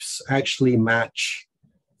types actually match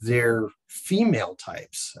their female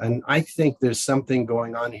types. And I think there's something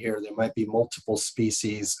going on here. There might be multiple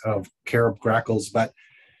species of carob grackles, but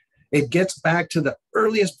it gets back to the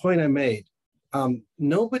earliest point I made.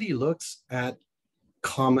 Nobody looks at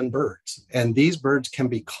common birds. And these birds can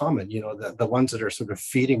be common, the ones that are sort of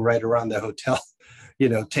feeding right around the hotel,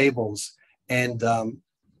 tables. And,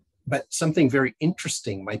 but something very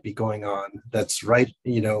interesting might be going on that's right,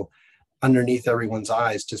 underneath everyone's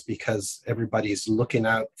eyes, just because everybody's looking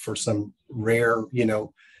out for some rare,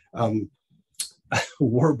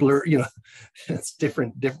 warbler, it's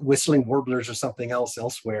different whistling warblers or something else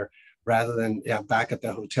elsewhere, rather than back at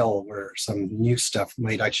the hotel where some new stuff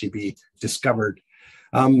might actually be discovered.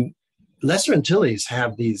 Lesser Antilles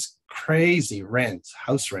have these crazy wrens,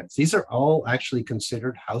 house wrens. These are all actually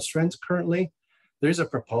considered house wrens currently. There's a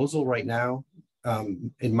proposal right now.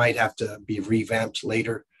 It might have to be revamped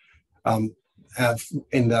later in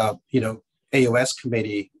the AOS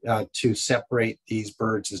committee to separate these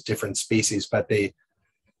birds as different species, but they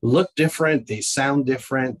look different, they sound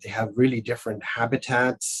different, they have really different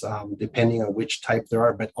habitats depending on which type there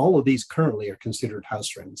are. But all of these currently are considered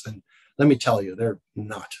house wrens, and let me tell you, they're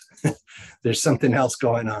not. There's something else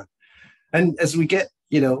going on. And as we get,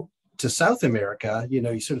 to South America,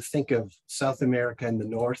 you sort of think of South America in the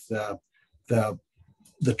north, the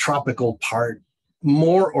tropical part,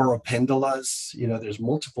 more oropendolas. There's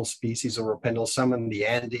multiple species of oropendolas, some in the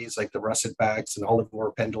Andes, like the russet-backs and olive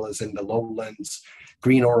oropendolas in the lowlands,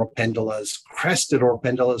 green oropendolas, crested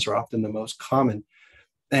oropendolas are often the most common.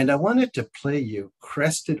 And I wanted to play you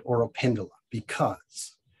crested oropendola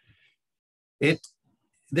because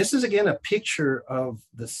this is again a picture of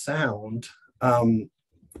the sound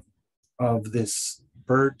of this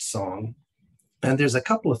bird song. And there's a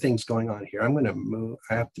couple of things going on here. I'm going to move.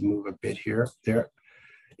 I have to move a bit here. There.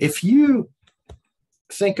 If you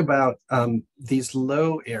think about these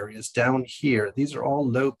low areas down here, these are all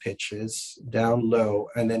low pitches, down low,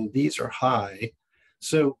 and then these are high.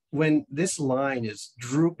 So when this line is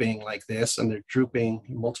drooping like this, and they're drooping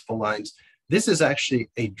multiple lines, this is actually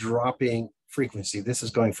a dropping frequency. This is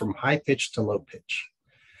going from high pitch to low pitch.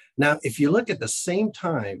 Now, if you look at the same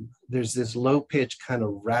time, there's this low pitch kind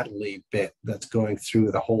of rattly bit that's going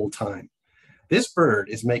through the whole time. This bird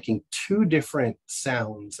is making two different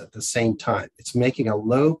sounds at the same time. It's making a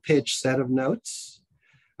low pitch set of notes,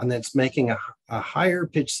 and then it's making a higher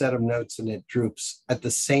pitch set of notes, and it droops at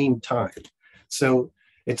the same time. So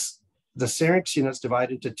it's the syrinx, is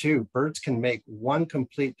divided into two. Birds can make one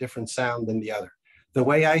complete different sound than the other. The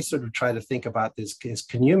way I sort of try to think about this is,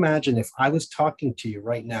 can you imagine if I was talking to you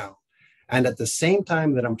right now, and at the same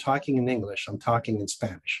time that I'm talking in English, I'm talking in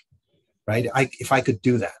Spanish, right? If I could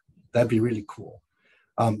do that, that'd be really cool.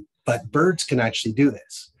 But birds can actually do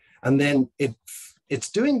this. And then it's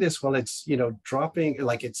doing this while it's, dropping,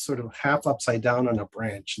 like it's sort of half upside down on a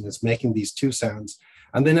branch, and it's making these two sounds.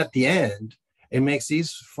 And then at the end, it makes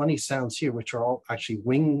these funny sounds here, which are all actually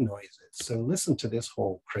wing noises. So listen to this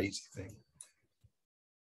whole crazy thing.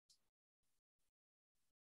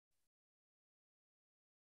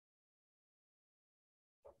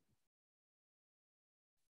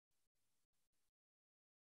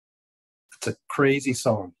 It's a crazy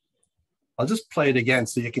song. I'll just play it again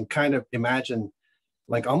so you can kind of imagine,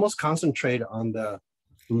 like almost concentrate on the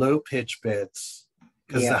low pitch bits,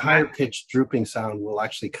 because the higher pitch drooping sound will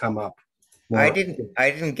actually come up more. I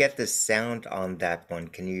didn't get the sound on that one.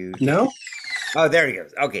 Can you? No? Oh, there he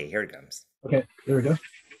goes. Okay, here it comes. Okay, there we go.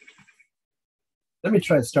 Let me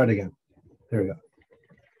try to start again. There we go.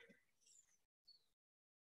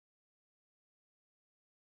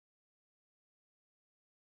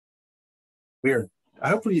 Weird.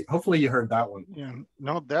 Hopefully you heard that one. Yeah.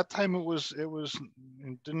 No, that time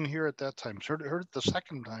it didn't hear it that time. Heard it the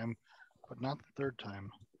second time, but not the third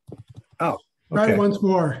time. Oh, okay. Try once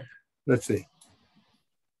more. Let's see.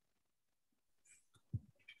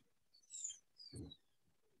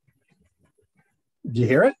 Did you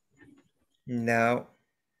hear it? No.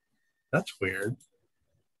 That's weird.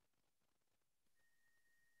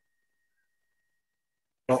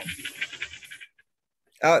 Oh.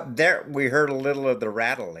 Oh, there we heard a little of the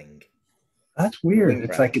rattling. That's weird.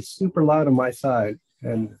 It's like it's super loud on my side,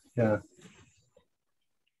 and yeah.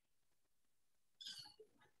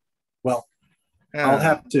 Well, I'll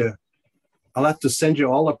have to send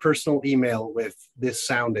you all a personal email with this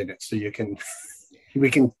sound in it, so you can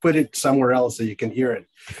we can put it somewhere else so you can hear it.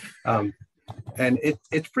 And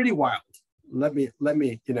it's pretty wild. Let me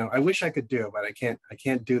I wish I could do it, but I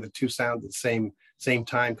can't do the two sounds at the same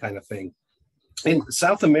time kind of thing. In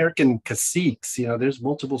South American caciques, there's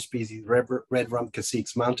multiple species: red-rumped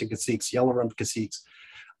caciques, mountain caciques, yellow-rumped caciques.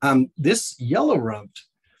 This yellow-rumped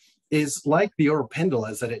is like the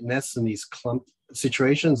oropendolas, that it nests in these clump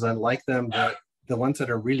situations, and like them, the ones that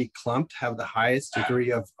are really clumped have the highest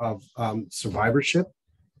degree of survivorship.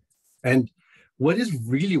 And what is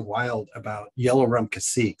really wild about yellow-rumped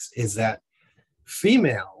caciques is that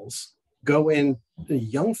females go in, the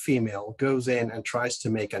young female goes in and tries to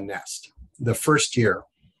make a nest the first year.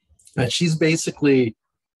 And she's basically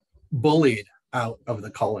bullied out of the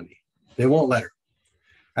colony. They won't let her.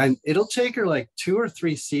 And it'll take her like 2 or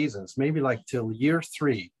 3 seasons, maybe like till year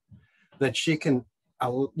 3, that she can,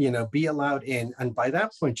 be allowed in. And by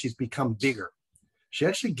that point, she's become bigger. She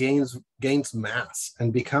actually gains mass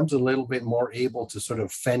and becomes a little bit more able to sort of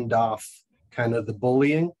fend off kind of the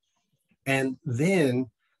bullying. And then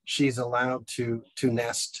she's allowed to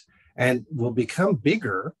nest and will become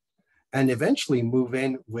bigger and eventually move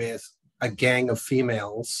in with a gang of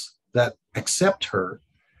females that accept her.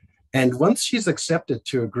 And once she's accepted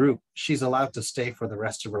to a group, she's allowed to stay for the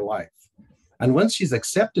rest of her life. And once she's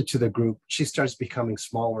accepted to the group, she starts becoming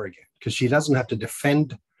smaller again because she doesn't have to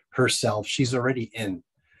defend herself. She's already in.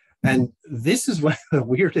 And this is one of the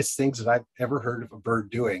weirdest things that I've ever heard of a bird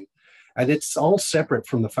doing. And it's all separate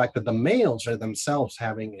from the fact that the males are themselves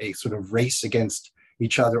having a sort of race against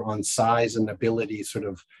each other on size and ability, sort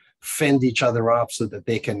of fend each other off so that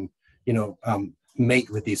they can, mate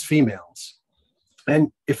with these females.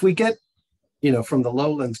 And if we get, from the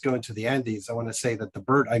lowlands going to the Andes, I want to say that the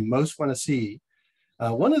bird I most want to see,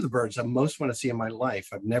 one of the birds I most want to see in my life,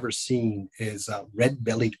 I've never seen, is a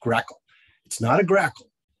red-bellied grackle. It's not a grackle,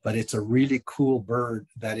 but it's a really cool bird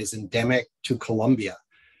that is endemic to Colombia.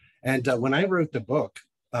 And when I wrote the book,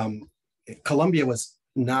 Colombia was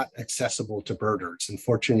not accessible to birders.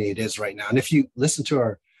 Unfortunately, it is right now. And if you listen to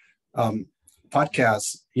our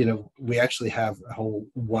podcast, we actually have a whole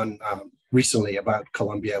one recently about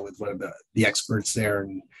Colombia with one of the experts there,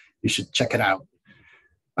 and you should check it out.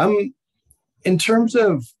 In terms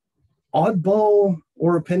of oddball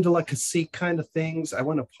oropendola cacique kind of things, I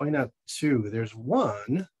want to point out two. There's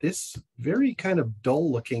one, this very kind of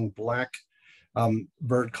dull looking black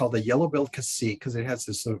bird called the yellow-billed cacique, because it has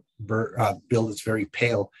this sort of bill that's very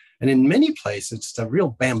pale. And in many places, it's a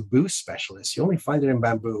real bamboo specialist. You only find it in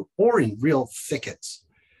bamboo or in real thickets.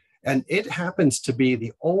 And it happens to be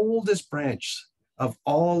the oldest branch of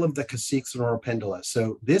all of the caciques and oropendolas.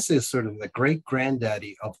 So this is sort of the great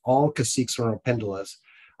granddaddy of all caciques and oropendolas.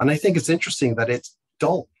 And I think it's interesting that it's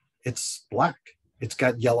dull. It's black. It's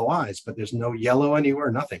got yellow eyes, but there's no yellow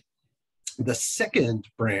anywhere, nothing. The second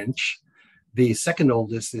branch, the second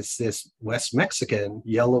oldest, is this West Mexican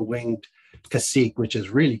yellow-winged cacique, which is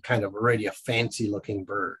really kind of already a fancy-looking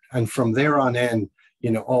bird. And from there on in,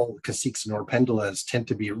 all caciques and oropendolas tend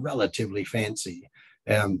to be relatively fancy.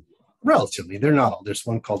 Relatively, they're not all. There's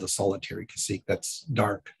one called a solitary cacique that's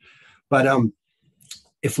dark. But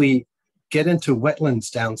if we get into wetlands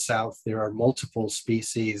down south, there are multiple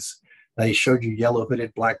species. I showed you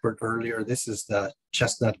yellow-hooded blackbird earlier. This is the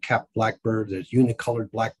chestnut-capped blackbird. There's unicolored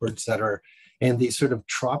blackbirds that are in these sort of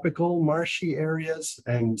tropical marshy areas,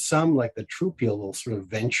 and some, like the troupial, will sort of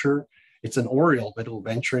venture. It's an oriole, but it will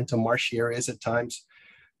venture into marshy areas at times.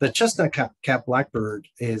 The chestnut-capped blackbird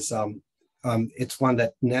is it's one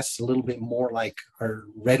that nests a little bit more like our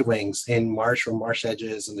redwings in marsh or marsh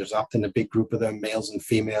edges, and there's often a big group of them, males and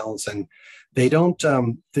females, and they're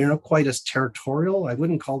not quite as territorial. I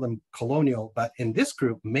wouldn't call them colonial, but in this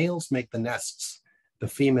group, males make the nests. The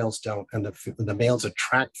females don't, and the males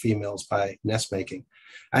attract females by nest making.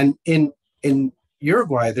 And in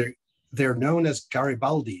Uruguay, they're known as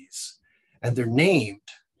Garibaldis, and they're named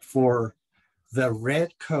for the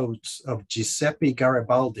red coats of Giuseppe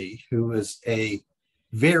Garibaldi, who was a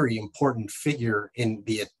very important figure in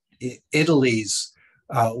Italy's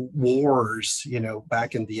wars,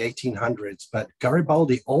 back in the 1800s. But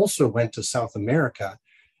Garibaldi also went to South America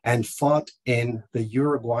and fought in the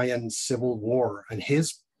Uruguayan Civil War, and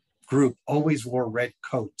his group always wore red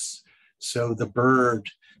coats. So the bird,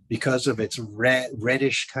 because of its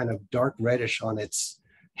reddish, kind of dark reddish on its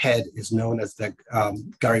head, is known as the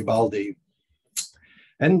Garibaldi.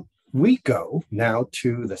 And we go now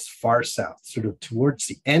to the far south, sort of towards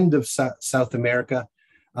the end of South America,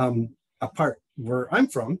 apart where I'm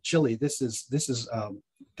from, Chile. This is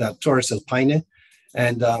the Torres del Paine,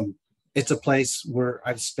 and it's a place where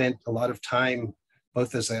I've spent a lot of time,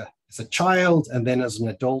 both as a child and then as an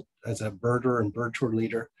adult, as a birder and bird tour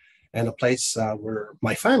leader, and a place where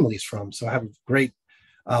my family's from. So I have a great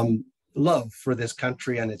love for this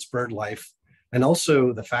country and its bird life, and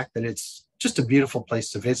also the fact that it's just a beautiful place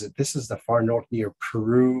to visit. This is the far north near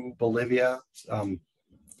Peru, Bolivia.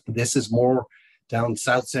 This is more down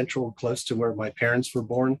south central, close to where my parents were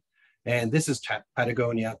born. And this is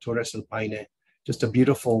Patagonia, Torres del Paine, just a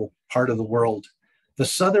beautiful part of the world. The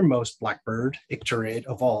southernmost blackbird, Icteridae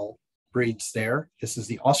of all, breeds there. This is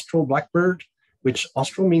the austral blackbird, which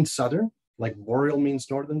austral means southern, like boreal means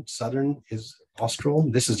northern, southern is austral.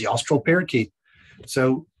 This is the austral parakeet.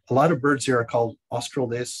 So a lot of birds here are called austral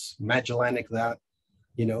this, Magellanic that,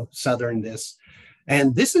 southern this.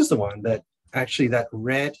 And this is the one that actually that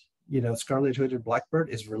red, scarlet-hooded blackbird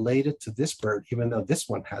is related to this bird, even though this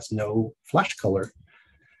one has no flesh color.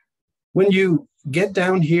 When you get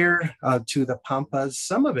down here to the pampas,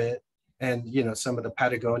 some of it, and some of the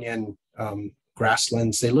Patagonian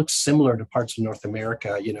grasslands, they look similar to parts of North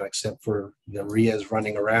America, except for the rheas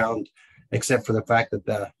running around, except for the fact that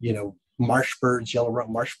the, marsh birds, yellow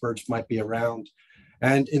marsh birds might be around.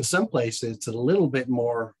 And in some places, it's a little bit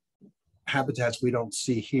more habitats we don't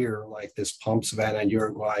see here, like this palm savanna in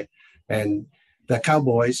Uruguay, and the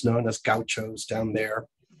cowboys known as gauchos down there.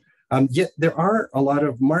 Yet there are a lot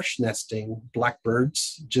of marsh nesting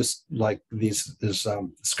blackbirds, just like this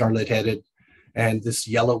scarlet-headed and this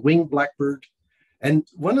yellow-winged blackbird. And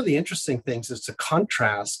one of the interesting things is to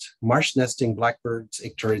contrast marsh nesting blackbirds,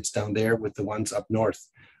 Icterids down there with the ones up north.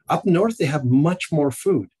 Up north, they have much more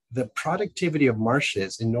food. The productivity of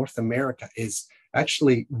marshes in North America is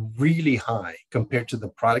actually really high compared to the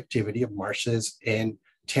productivity of marshes in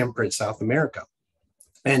temperate South America.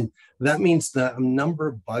 And that means the number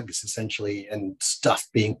of bugs essentially and stuff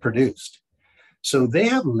being produced. So they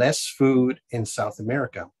have less food in South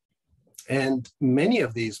America. And many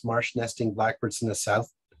of these marsh nesting blackbirds in the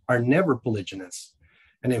South are never polygynous.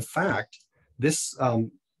 And in fact, this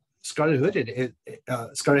scarlet-headed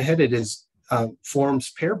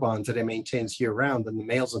forms pair bonds that it maintains year round, and the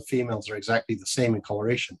males and females are exactly the same in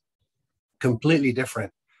coloration, completely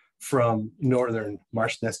different from northern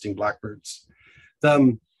marsh nesting blackbirds.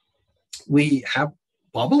 We have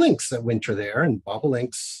bobolinks that winter there, and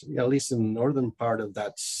bobolinks, at least in the northern part of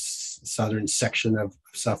that southern section of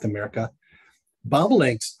South America,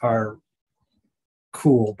 bobolinks are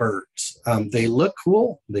cool birds. They look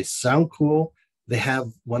cool, they sound cool. They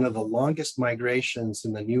have one of the longest migrations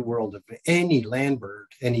in the New World of any land bird,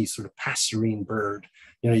 any sort of passerine bird.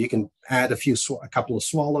 You can add a couple of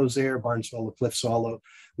swallows there, barn swallow, cliff swallow,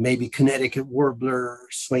 maybe Connecticut warbler,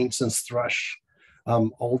 Swainson's thrush,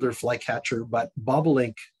 older flycatcher, but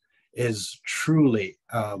bobolink is truly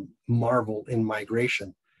marvel in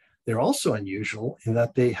migration. They're also unusual in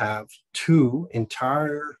that they have 2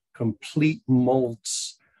 entire complete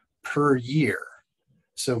molts per year.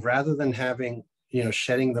 So rather than having,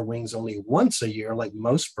 shedding the wings only once a year, like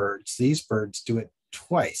most birds, these birds do it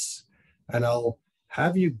twice. And I'll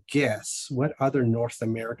have you guess what other North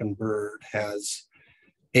American bird has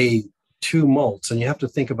 2 molts, and you have to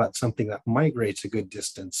think about something that migrates a good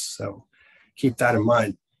distance. So keep that in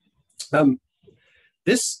mind.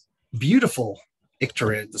 This beautiful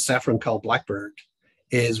Icterid, the saffron-colored blackbird,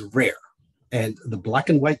 is rare. And the black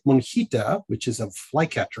and white monjita, which is a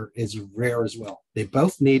flycatcher, is rare as well. They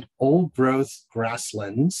both need old growth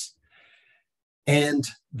grasslands, and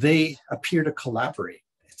they appear to collaborate.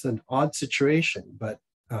 It's an odd situation, but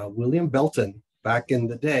William Belton, back in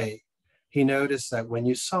the day, he noticed that when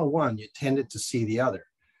you saw one, you tended to see the other.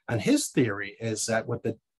 And his theory is that what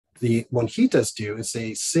the monjitas do is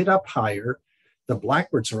they sit up higher, the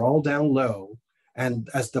blackbirds are all down low, and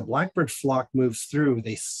as the blackbird flock moves through,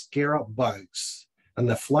 they scare up bugs. And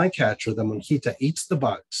the flycatcher, the monjita, eats the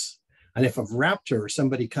bugs. And if a raptor or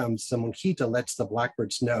somebody comes, the monjita lets the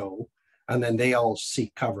blackbirds know, and then they all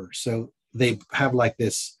seek cover. So they have like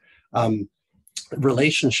this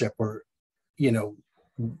relationship where,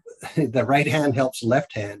 the right hand helps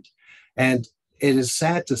left hand. And it is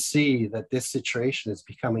sad to see that this situation is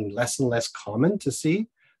becoming less and less common to see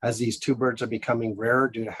as these 2 birds are becoming rarer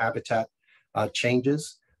due to habitat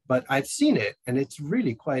changes. But I've seen it, and it's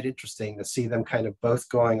really quite interesting to see them kind of both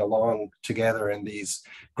going along together in these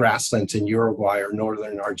grasslands in Uruguay or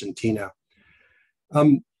northern Argentina.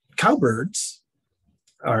 Cowbirds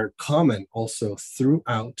are common also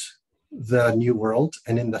throughout the New World,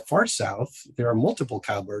 and in the far south, there are multiple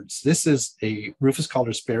cowbirds. This is a rufous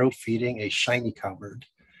collared sparrow feeding a shiny cowbird.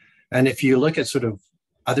 And if you look at sort of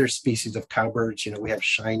other species of cowbirds, we have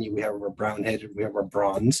shiny, we have our brown-headed, we have our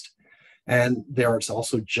bronzed, and there is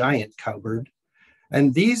also giant cowbird.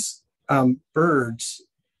 And these birds,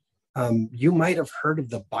 you might have heard of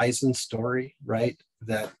the bison story, right?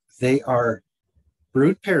 That they are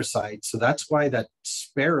brood parasites. So that's why that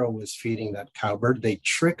sparrow was feeding that cowbird. They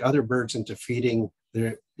trick other birds into feeding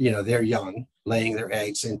their young, laying their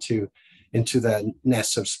eggs into the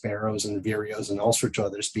nests of sparrows and vireos and all sorts of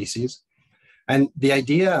other species. And the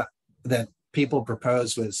idea that people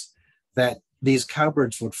proposed was that these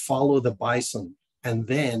cowbirds would follow the bison, and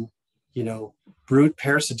then, brood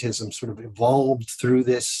parasitism sort of evolved through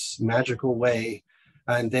this magical way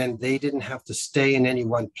And then they didn't have to stay in any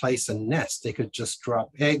one place and nest. They could just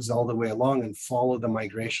drop eggs all the way along and follow the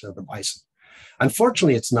migration of the bison.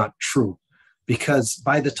 Unfortunately, it's not true, because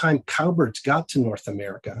by the time cowbirds got to North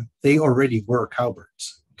America, they already were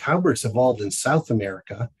cowbirds. Cowbirds evolved in South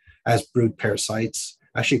America as brood parasites,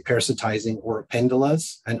 actually parasitizing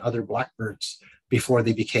oropendolas and other blackbirds before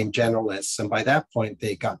they became generalists. And by that point,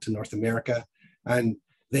 they got to North America, and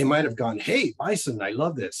they might have gone, hey, bison, I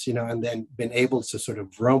love this, and then been able to sort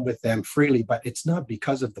of roam with them freely. But it's not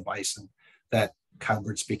because of the bison that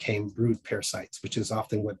cowbirds became brood parasites, which is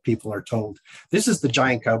often what people are told. This is the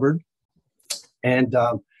giant cowbird. And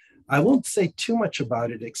I won't say too much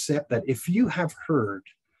about it, except that if you have heard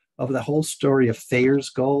of the whole story of Thayer's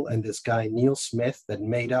gull and this guy, Neil Smith, that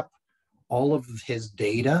made up all of his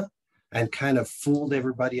data and kind of fooled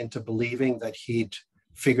everybody into believing that he'd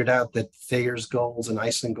figured out that Thayer's gulls and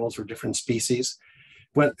Iceland gulls were different species.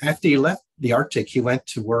 When after he left the Arctic, he went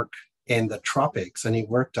to work in the tropics, and he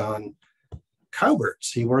worked on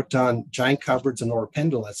cowbirds. He worked on giant cowbirds and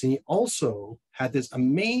oropendolas. And he also had this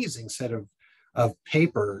amazing set of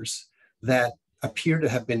papers that appear to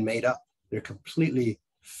have been made up. They're completely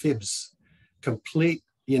fibs, complete,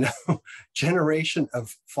 generation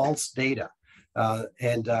of false data.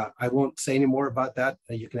 And I won't say any more about that.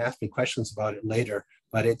 You can ask me questions about it later,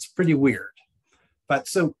 but it's pretty weird. But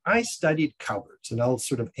so I studied cowbirds, and I'll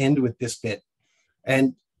sort of end with this bit.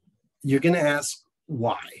 And you're going to ask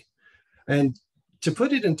why. And to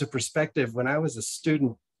put it into perspective, when I was a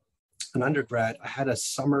student, an undergrad, I had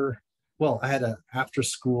an after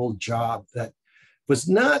school job that was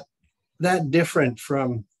not that different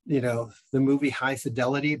from, the movie High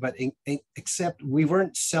Fidelity, but except we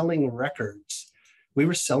weren't selling records. We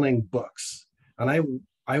were selling books. And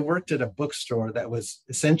I worked at a bookstore that was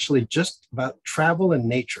essentially just about travel and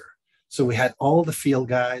nature. So we had all the field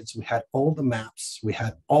guides, we had all the maps, we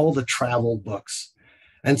had all the travel books.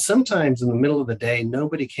 And sometimes in the middle of the day,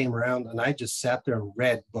 nobody came around, and I just sat there and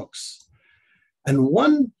read books. And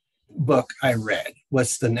one book I read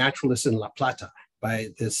was The Naturalist in La Plata by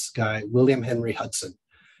this guy, William Henry Hudson.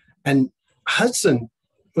 And Hudson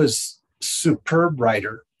was a superb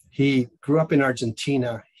writer. He grew up in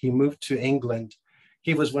Argentina. He moved to England.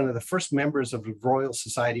 He was one of the first members of the Royal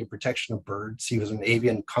Society of Protection of Birds. He was an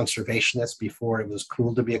avian conservationist before it was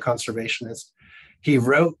cool to be a conservationist. He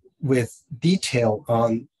wrote with detail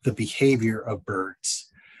on the behavior of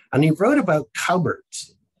birds. And he wrote about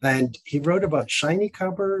cowbirds. And he wrote about shiny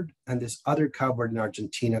cowbird and this other cowbird in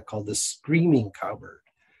Argentina called the screaming cowbird.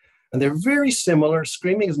 And they're very similar.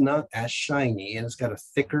 Screaming is not as shiny, and it's got a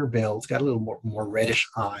thicker bill. It's got a little more reddish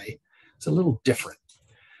eye. It's a little different.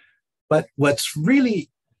 But what's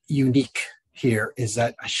really unique here is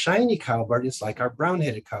that a shiny cowbird is like our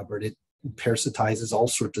brown-headed cowbird. It parasitizes all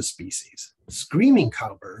sorts of species. Screaming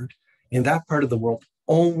cowbird in that part of the world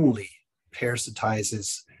only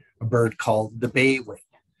parasitizes a bird called the bay-wing.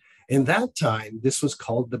 In that time, this was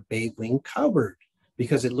called the bay-wing cowbird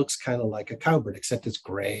because it looks kind of like a cowbird, except it's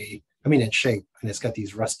gray, in shape, and it's got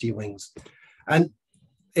these rusty wings. And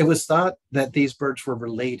it was thought that these birds were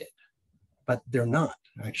related, but they're not,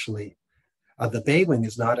 actually. The bay-wing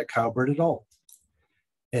is not a cowbird at all.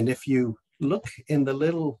 And if you look in the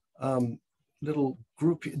little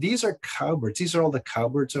group, these are cowbirds. These are all the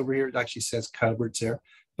cowbirds over here. It actually says cowbirds there.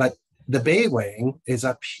 But the bay-wing is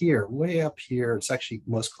up here, way up here. It's actually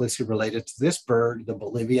most closely related to this bird, the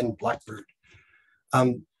Bolivian blackbird.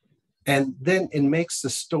 And then it makes the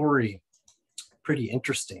story pretty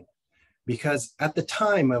interesting, because at the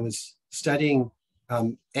time I was studying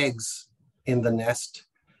eggs in the nest,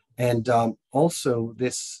 and also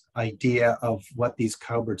this idea of what these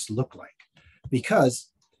cowbirds look like. Because,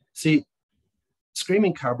 see,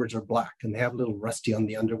 screaming cowbirds are black, and they have a little rusty on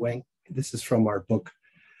the underwing. This is from our book.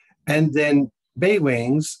 And then bay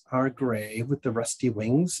wings are gray with the rusty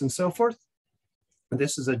wings and so forth. And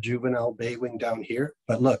this is a juvenile bay wing down here.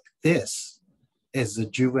 But look, this is the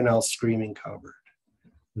juvenile screaming cowbird.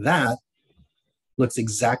 That looks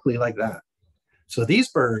exactly like that. So these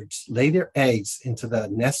birds lay their eggs into the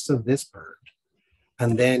nests of this bird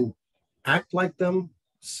and then act like them,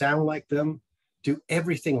 sound like them, do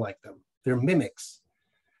everything like them. They're mimics.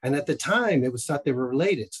 And at the time, it was thought they were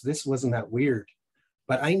related. So this wasn't that weird.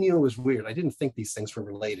 But I knew it was weird. I didn't think these things were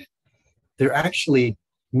related. They're actually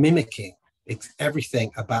mimicking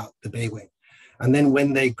everything about the bay-wing. And then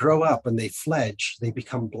when they grow up and they fledge, they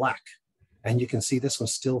become black. And you can see this one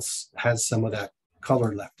still has some of that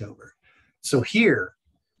color left over. So here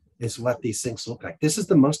is what these things look like. This is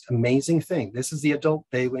the most amazing thing. This is the adult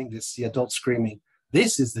bay-wing. This is the adult screaming.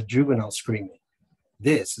 This is the juvenile screaming.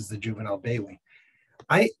 This is the juvenile bay-wing.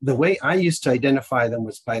 the way I used to identify them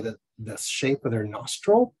was by the shape of their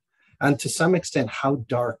nostril, and to some extent how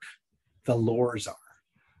dark the lores are.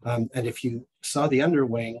 And if you saw the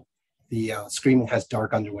underwing, the screaming has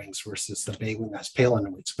dark underwings versus the baywing has pale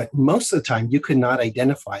underwings. But most of the time, you could not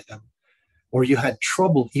identify them, or you had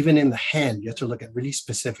trouble even in the hand. You have to look at really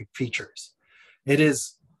specific features. It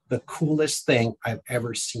is the coolest thing I've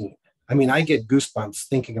ever seen. I mean, I get goosebumps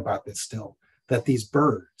thinking about this still, that these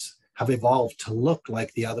birds have evolved to look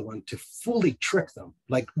like the other one, to fully trick them,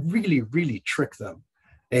 like really, really trick them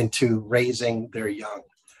into raising their young.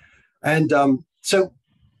 And so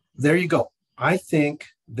there you go. I think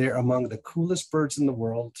they're among the coolest birds in the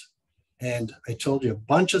world. And I told you a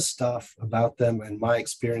bunch of stuff about them and my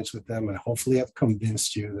experience with them. And hopefully I've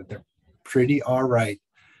convinced you that they're pretty all right.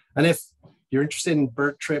 And if you're interested in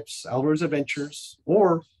bird trips, Alvaro's Adventures,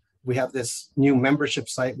 or we have this new membership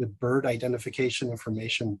site with bird identification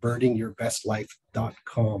information,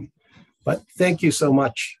 birdingyourbestlife.com. But thank you so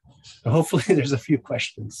much. Hopefully there's a few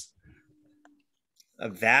questions.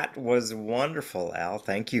 That was wonderful, Al.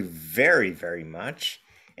 Thank you very, very much.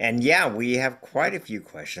 And yeah, we have quite a few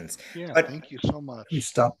questions. Yeah, but thank you so much. You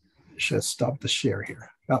should stop the share here.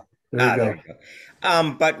 Oh, there you there go. you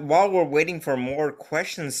go. But while we're waiting for more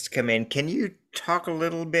questions to come in, can you talk a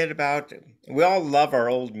little bit about, we all love our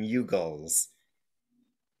old Mugulls.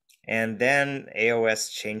 And then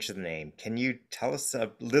AOS changed the name. Can you tell us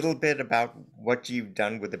a little bit about what you've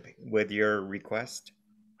done with your request?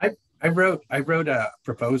 I wrote a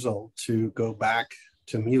proposal to go back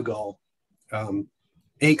to Mugull.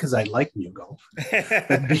 Because I like Mugull.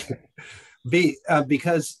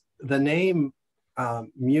 Because the name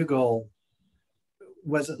Mugull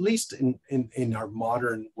was, at least in our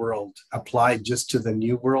modern world, applied just to the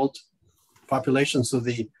New World population. So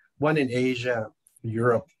the one in Asia,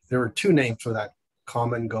 Europe, there were two names for that: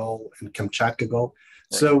 common gull and Kamchatka gull.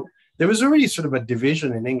 Right. So there was already sort of a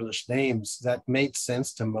division in English names that made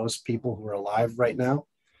sense to most people who are alive right now.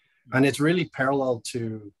 And it's really parallel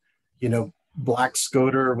to, black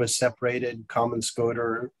scoter was separated, common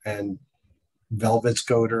scoter, and velvet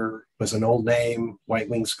scoter was an old name,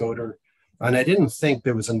 white-winged scoter. And I didn't think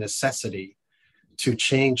there was a necessity to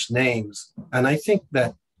change names. And I think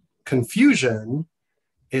that confusion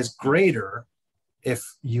is greater if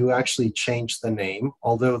you actually change the name,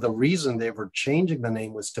 although the reason they were changing the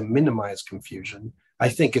name was to minimize confusion. I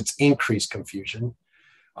think it's increased confusion.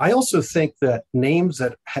 I also think that names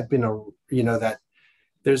that have been, that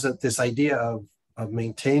there's this idea of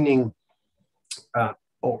maintaining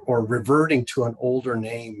or reverting to an older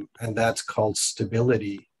name, and that's called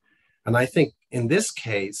stability. And I think in this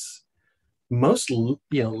case, most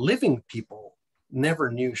living people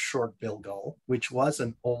never knew short-billed gull, which was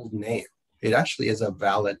an old name. It actually is a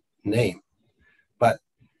valid name. But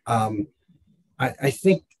I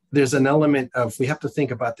think there's an element of, we have to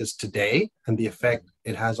think about this today and the effect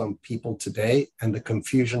it has on people today and the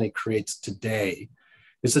confusion it creates today.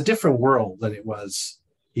 It's a different world than it was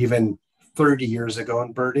even 30 years ago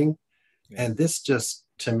in birding. And this just,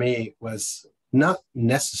 to me, was not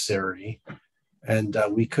necessary. And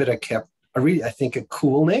we could have kept, I think, a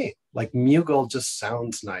cool name. Like Mugull just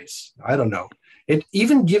sounds nice. I don't know. It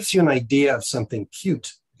even gives you an idea of something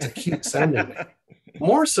cute. It's a cute sounding name.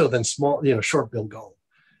 More so than small, short-billed gull.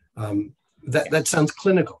 That sounds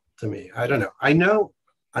clinical to me. I don't know. I know.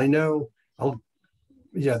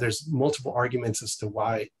 There's multiple arguments as to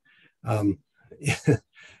why,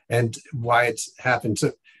 and why it's happened.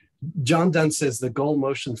 So John Dunn says the gull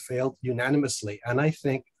motion failed unanimously. And I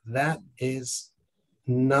think that is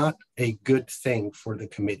not a good thing for the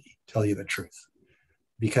committee, tell you the truth,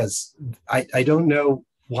 because I don't know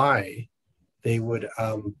why they would,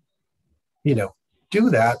 do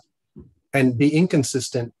that and be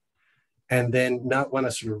inconsistent and then not want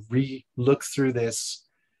to sort of look through this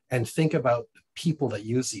and think about people that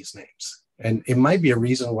use these names. And it might be a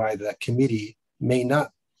reason why that committee may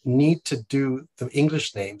not need to do the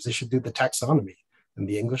English names. They should do the taxonomy, and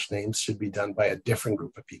the English names should be done by a different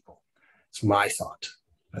group of people. It's my thought,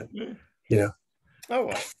 but,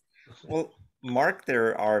 Oh, well, Mark,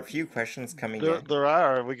 there are a few questions coming in. There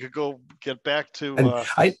are. We could go get back to.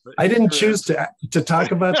 I didn't choose to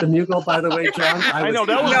talk about the Mugull, by the way, John. I know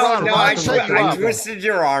that was wrong. No, I twisted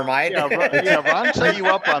your arm. Ron set you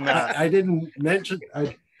up on that. I didn't mention.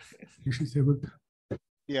 You should say.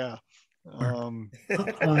 Yeah. On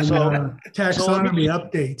taxonomy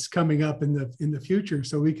updates coming up in the future,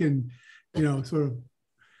 so we can, sort of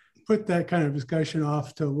put that kind of discussion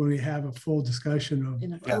off to when we have a full discussion of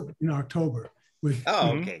in October with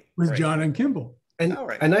Great. John and Kimball. And All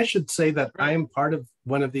right. and I should say that I am part of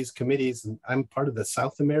one of these committees, and I'm part of the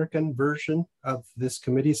South American version of this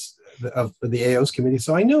committee's of the AO's committee.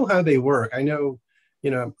 So I know how they work. I know,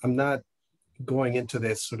 I'm not going into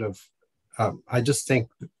this sort of. I just think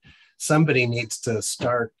somebody needs to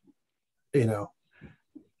start,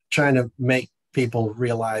 trying to make people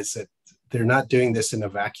realize that they're not doing this in a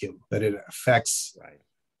vacuum. That it affects,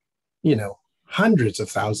 hundreds of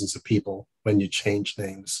thousands of people when you change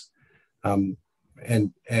things.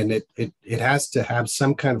 And it has to have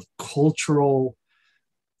some kind of cultural,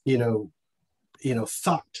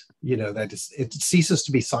 thought, that it ceases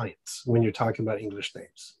to be science when you're talking about English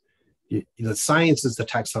names. The science is the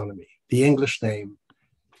taxonomy. The English name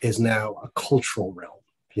is now a cultural realm,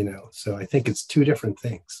 so I think it's two different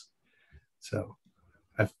things. So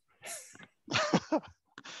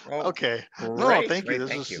Well, Okay. great, No, thank you. great, This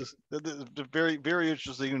thank is very, very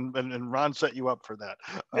interesting, and Ron set you up for that.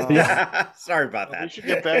 Sorry about We that. should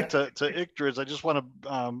get back to Icterids. I just want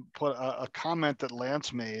to put a comment that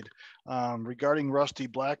Lance made regarding rusty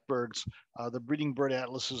blackbirds. The breeding bird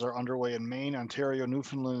atlases are underway in Maine, Ontario,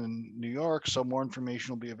 Newfoundland, and New York, so more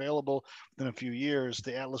information will be available in a few years.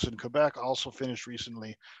 The atlas in Quebec also finished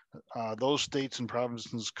recently. Those states and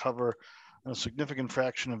provinces cover a significant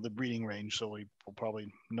fraction of the breeding range, so we will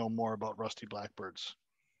probably know more about rusty blackbirds.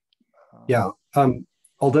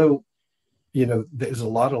 Although there's a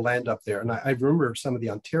lot of land up there, and I remember some of the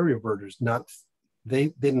Ontario birders they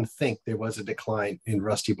didn't think there was a decline in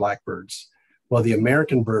rusty blackbirds. Well, the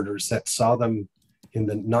American birders that saw them in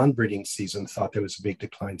the non-breeding season thought there was a big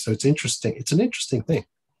decline. So it's interesting. It's an interesting thing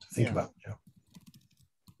to think about. Yeah.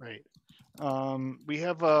 Right. We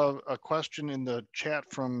have a question in the chat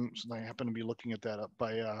I happen to be looking at that up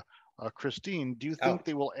by Christine. Do you think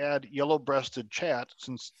they will add yellow-breasted chat,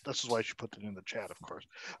 since this is why she put it in the chat, of course.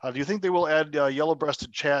 Do you think they will add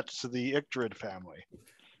yellow-breasted chat to the Icterid family?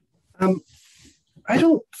 I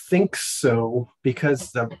don't think so,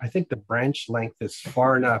 because I think the branch length is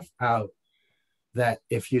far enough out that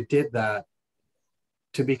if you did that,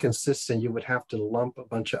 to be consistent, you would have to lump a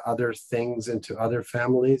bunch of other things into other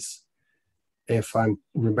families, if I'm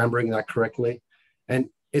remembering that correctly. And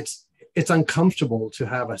it's uncomfortable to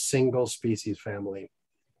have a single species family.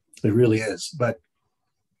 It really is. But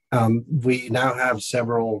we now have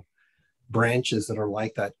several branches that are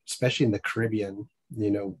like that, especially in the Caribbean,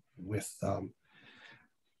 with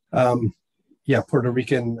Puerto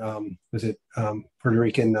Rican, Puerto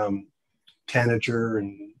Rican tanager,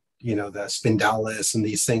 and the spindalis, and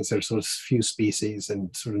these things are sort of few species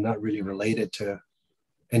and sort of not really related to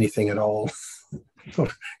anything at all.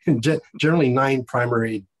 Generally 9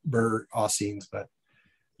 primary bird Aussines, but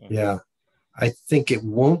yeah, I think it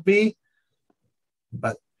won't be,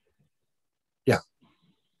 but yeah.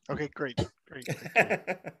 Okay, great.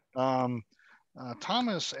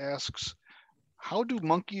 Thomas asks, how do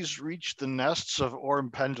monkeys reach the nests of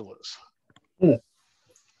oropendolas?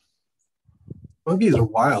 Monkeys are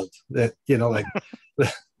wild. That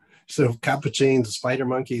so capuchins, spider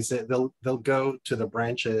monkeys, they'll go to the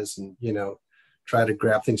branches and try to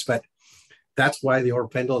grab things. But that's why the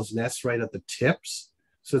oropendolas nest right at the tips,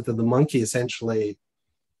 so that the monkey essentially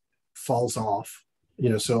falls off.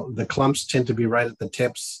 So the clumps tend to be right at the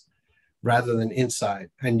tips rather than inside.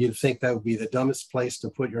 And you'd think that would be the dumbest place to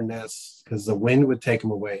put your nests, because the wind would take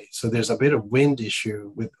them away. So there's a bit of wind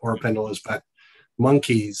issue with oropendolas, but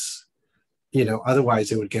monkeys, otherwise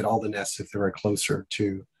they would get all the nests if they were closer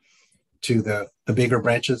to the bigger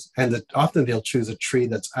branches. And often they'll choose a tree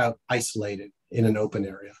that's out isolated in an open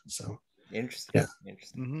area. So interesting. Yeah.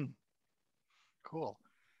 Interesting. Mm-hmm. Cool.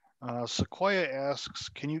 Sequoia asks,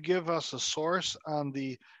 can you give us a source on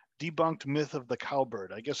the debunked myth of the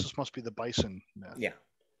cowbird? I guess this must be the bison myth.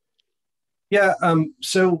 Yeah.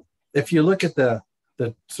 So if you look at the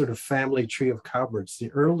sort of family tree of cowbirds,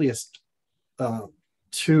 the earliest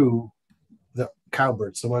two the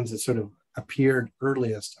cowbirds, the ones that sort of appeared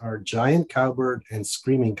earliest, are giant cowbird and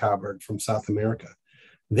screaming cowbird from South America.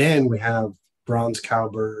 Then we have bronze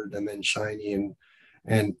cowbird, and then shiny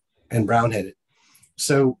and brown-headed.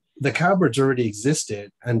 So the cowbirds already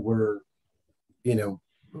existed and were,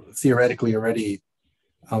 theoretically already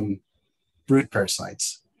brood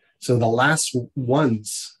parasites. So the last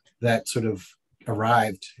ones that sort of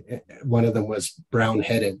arrived, one of them was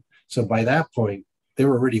brown-headed. So by that point, they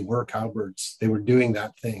were cowbirds. They were doing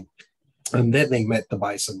that thing. And then they met the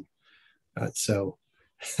bison. So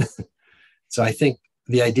I think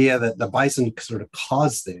the idea that the bison sort of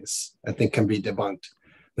caused this, I think, can be debunked.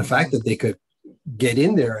 The fact that they could get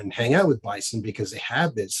in there and hang out with bison because they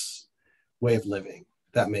had this way of living,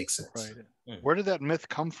 that makes sense. Right. Where did that myth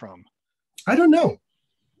come from? I don't know.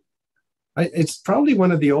 It's probably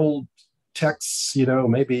one of the old texts,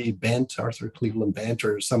 maybe Bent, Arthur Cleveland Bent,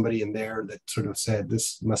 or somebody in there that sort of said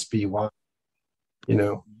this must be why, you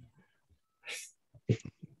know.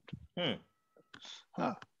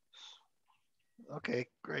 Huh. Okay,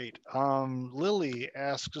 great. Lily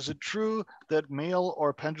asks, is it true that male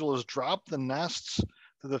oropendolas drop the nests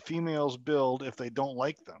that the females build if they don't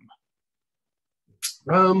like them?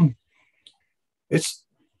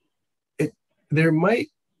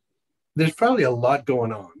 There's probably a lot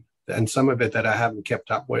going on, and some of it that I haven't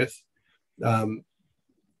kept up with.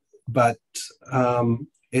 But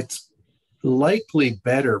it's likely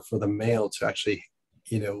better for the male to actually,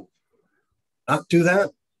 not do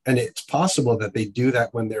that. And it's possible that they do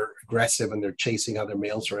that when they're aggressive and they're chasing other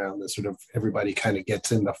males around, and sort of everybody kind of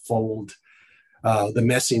gets in the fold, the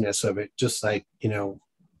messiness of it, just like,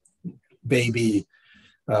 baby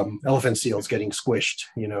elephant seals getting squished,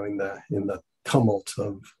 in the tumult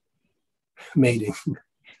of mating.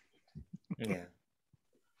 Yeah.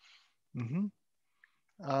 Mm-hmm.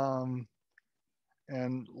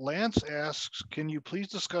 And Lance asks, can you please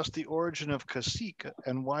discuss the origin of cacique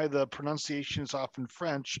and why the pronunciation is often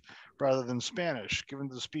French rather than Spanish? Given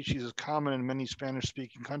the species is common in many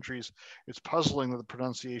Spanish-speaking countries, it's puzzling that the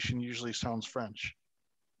pronunciation usually sounds French.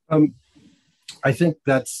 I think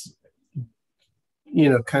that's,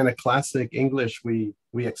 kind of classic English. We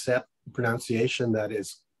accept pronunciation that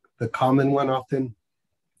is the common one often,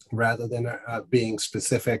 rather than being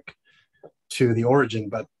specific to the origin.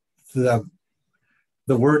 But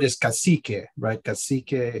the word is cacique, right?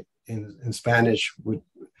 Cacique in Spanish would,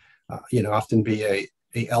 often be a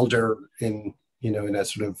elder in a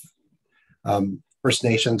sort of First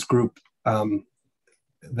Nations group,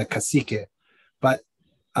 the cacique. But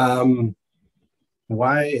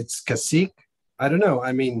why it's cacique, I don't know.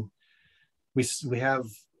 I mean, we have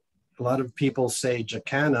a lot of people say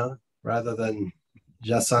Jacana rather than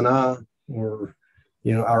Jasana or,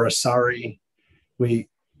 Arasari.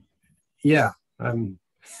 I'm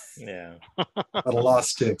at a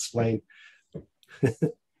loss to explain.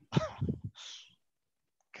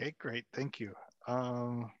 Okay, great. Thank you.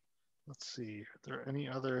 Let's see. Are there any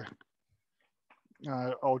other?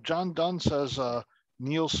 John Dunn says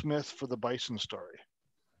Neil Smith for the bison story.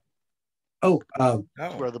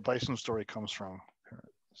 That's where the bison story comes from.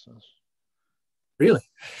 Really?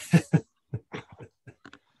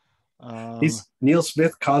 Neil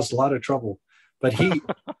Smith caused a lot of trouble, but he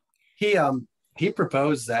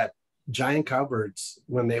proposed that giant cowbirds,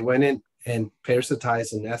 when they went in and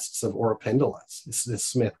parasitized the nests of oropendolas, this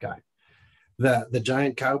Smith guy, the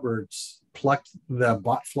giant cowbirds plucked the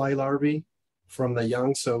botfly larvae from the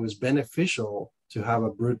young, so it was beneficial to have a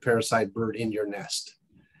brood parasite bird in your nest.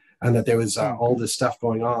 And that there was all this stuff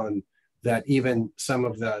going on, that even some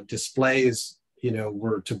of the displays,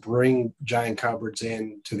 were to bring giant cowbirds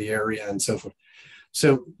in to the area and so forth.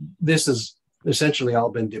 So this is essentially all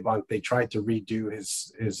been debunked. They tried to redo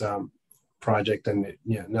his project, and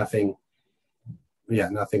nothing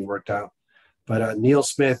worked out. But Neil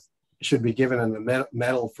Smith should be given a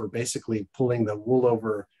medal for basically pulling the wool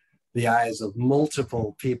over the eyes of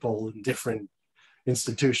multiple people in different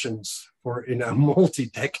institutions for in a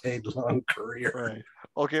multi-decade long career. Right.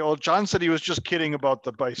 Okay. Well, John said he was just kidding about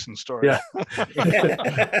the bison story. Yeah.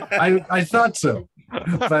 I thought so,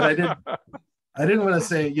 but I didn't want to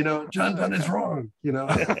say, John Dunn is wrong,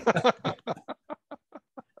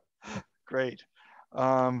 Great.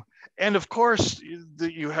 And of course,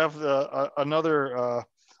 you have another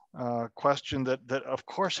question that of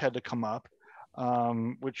course had to come up,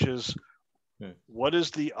 which is, what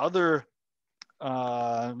is the other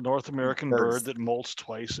North American bird that molts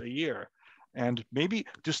twice a year? And maybe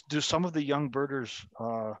just do some of the young birders,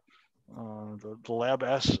 the Lab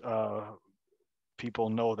S people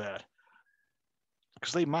know that,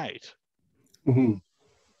 because they might. Mm-hmm.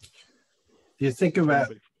 You think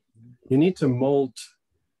about, you need to molt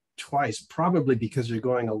twice, probably because you're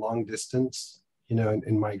going a long distance,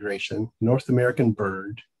 in migration. North American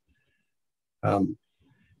bird, and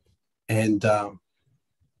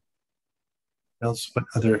else, what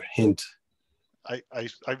other hint?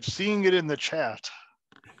 I'm seeing it in the chat.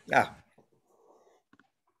 Yeah.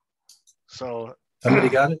 So somebody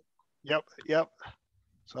got it? Yep.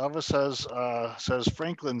 Sava says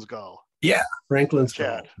Franklin's gull. Yeah, Franklin's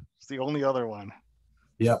chat. gull. It's the only other one.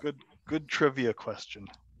 Yeah. Good trivia question.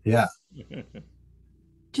 Yeah.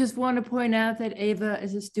 Just want to point out that Ava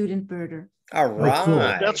is a student birder. All right. Oh, cool.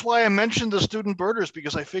 That's why I mentioned the student birders,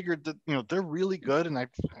 because I figured that they're really good, and I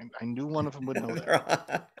knew one of them would know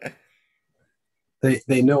that.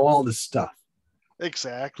 They know all this stuff.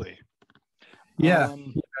 Exactly. Yeah.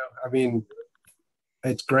 I mean,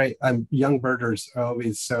 it's great. Young birders are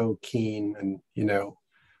always so keen, and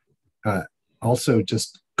uh, also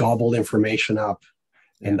just gobble information up,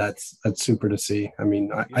 and that's super to see. I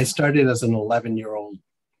mean, I started as an 11-year-old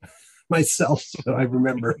myself, so I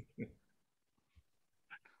remember.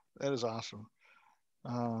 That is awesome.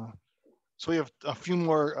 So we have a few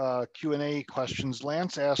more Q&A questions.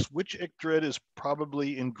 Lance asks, which icterid is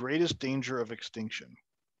probably in greatest danger of extinction?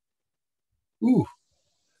 Ooh,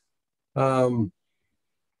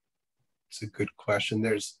 it's a good question.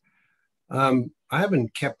 There's, I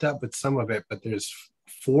haven't kept up with some of it, but there's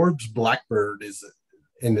Forbes blackbird is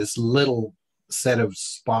in this little set of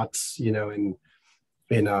spots, in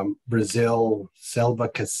Brazil, Selva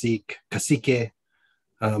Cacique.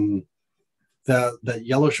 The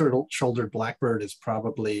yellow-shouldered blackbird is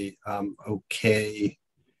probably okay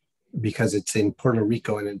because it's in Puerto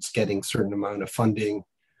Rico and it's getting a certain amount of funding.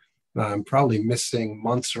 Probably missing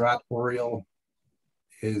Montserrat oriole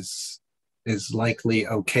is likely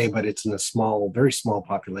okay, but it's in a very small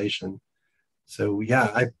population. So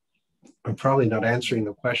yeah, I'm probably not answering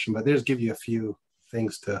the question, but there's give you a few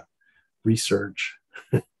things to research.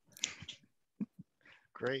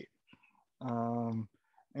 Great.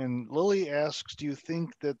 And Lily asks, do you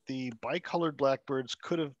think that the bicolored blackbirds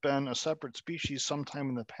could have been a separate species sometime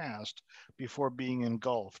in the past before being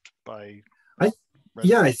engulfed by?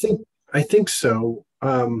 Yeah, I think so.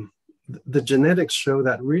 The genetics show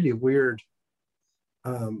that really weird.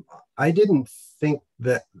 I didn't think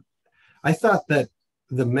that. I thought that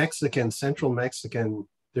the Central Mexican,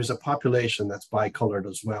 there's a population that's bicolored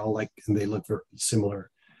as well, and they look very similar.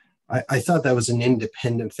 I thought that was an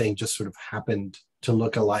independent thing, just sort of happened to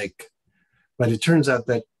look alike. But it turns out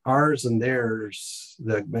that ours and theirs,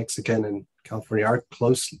 the Mexican and California, are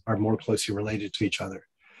more closely related to each other.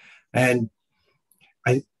 And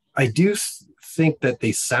I do think that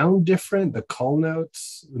they sound different, the call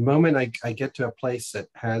notes. The moment I get to a place that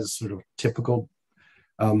has sort of typical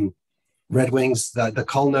red wings, the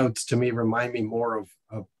call notes to me remind me more of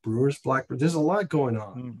Brewer's blackbird. There's a lot going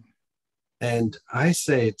on. And I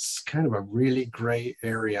say it's kind of a really gray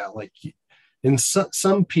area.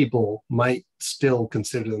 Some people might still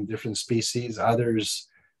consider them different species. Others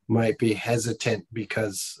might be hesitant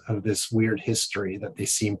because of this weird history that they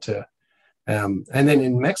seem to. And then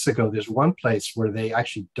in Mexico, there's one place where they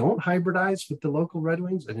actually don't hybridize with the local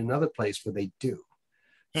redwings, and another place where they do.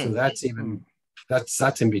 So that's in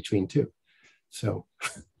between too. So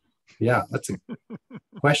yeah, that's a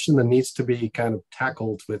question that needs to be kind of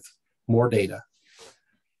tackled with more data.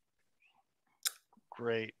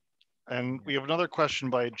 Great. And we have another question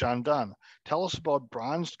by John Dunn. Tell us about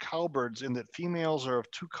bronzed cowbirds in that females are of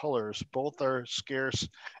two colors. Both are scarce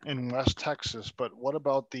in West Texas, but what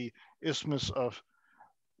about the Isthmus of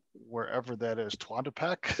wherever that is,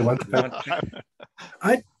 Tehuantepec?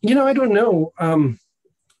 I don't know.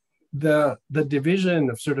 The division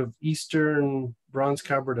of sort of Eastern bronze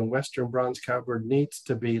cowbird and Western bronze cowbird needs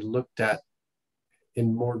to be looked at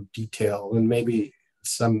in more detail, and maybe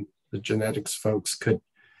the genetics folks could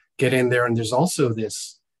get in there. And there's also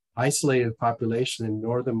this isolated population in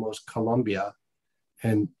northernmost Colombia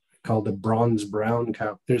and called the bronze brown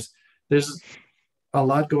cow. There's a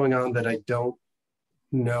lot going on that I don't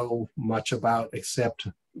know much about, except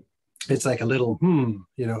it's like a little,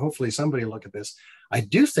 hopefully somebody will look at this. I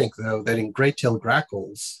do think, though, that in gray-tailed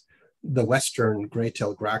grackles, the Western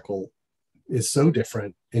gray-tailed grackle is so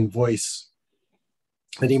different in voice,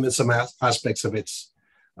 and even some aspects of its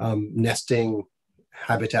nesting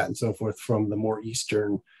habitat and so forth from the more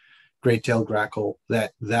Eastern gray-tailed grackle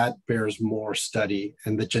that bears more study,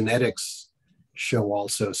 and the genetics show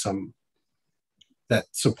also some that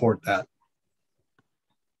support that.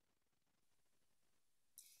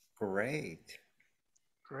 Great.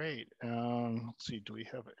 Let's see, do we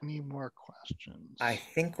have any more questions? I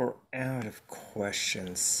think we're out of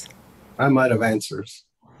questions. I'm out of answers.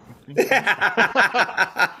 Here's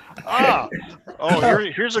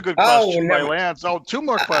a good question by Lance. Oh, two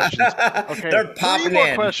more questions. Okay, they're popping three more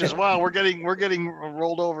in. questions. Wow, we're getting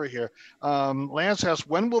rolled over here. Lance asks,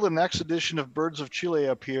 when will the next edition of Birds of Chile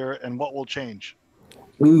appear, and what will change?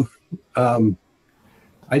 Ooh,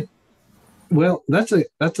 well, that's a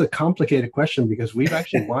complicated question, because we've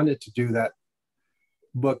actually wanted to do that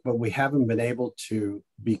book, but we haven't been able to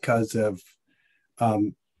because of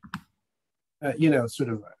sort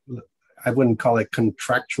of, I wouldn't call it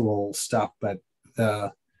contractual stuff, but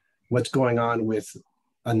what's going on with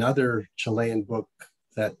another Chilean book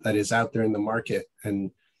that is out there in the market.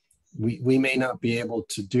 And we may not be able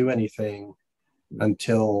to do anything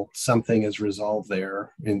until something is resolved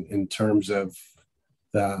there in terms of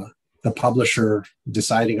the publisher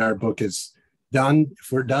deciding our book is done,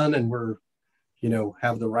 if we're done and we're,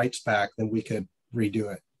 have the rights back, then we could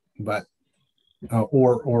redo it. But,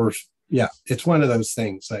 yeah, it's one of those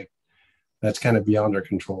things like that's kind of beyond our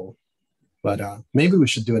control. But maybe we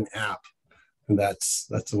should do an app, and that's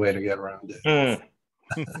the way to get around it.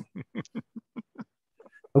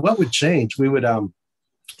 But what would change? We would,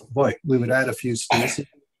 we would add a few species,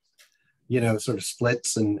 sort of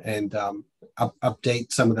splits and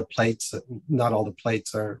update some of the plates. Not all the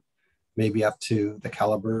plates are maybe up to the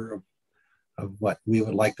caliber of what we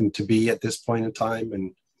would like them to be at this point in time.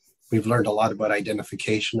 And we've learned a lot about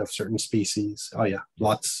identification of certain species. Oh yeah,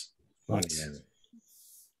 lots. Yeah.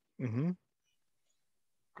 Mm-hmm.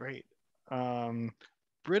 Great.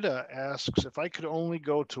 Britta asks, if I could only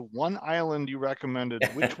go to one island you recommended,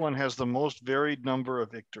 which one has the most varied number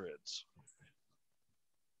of icterids?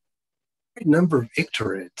 Number of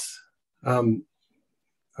icterids.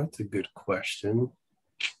 That's a good question.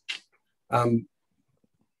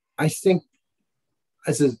 I think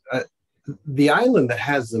the island that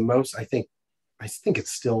has the most, I think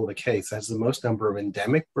it's still the case, has the most number of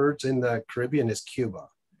endemic birds in the Caribbean is Cuba.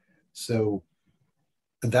 So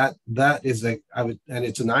that is and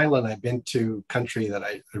it's an island I've been to, country that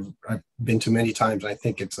I've been to many times. I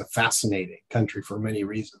think it's a fascinating country for many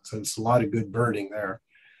reasons. So it's a lot of good birding there.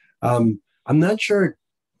 I'm not sure,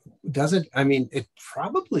 does it? I mean, it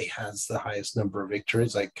probably has the highest number of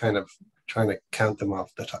icterids. I kind of trying to count them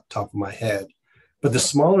off the top of my head. But the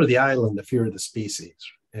smaller the island, the fewer the species.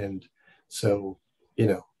 And so,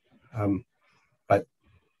 but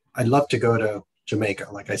I'd love to go to Jamaica,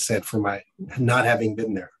 like I said, for my not having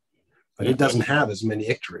been there. But it doesn't have as many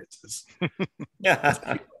icterids.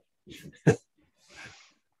 Yeah.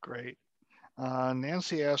 Great.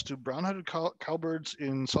 Nancy asked, do brown-headed cowbirds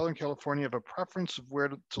in Southern California have a preference of where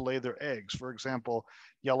to lay their eggs? For example,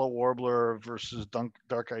 yellow warbler versus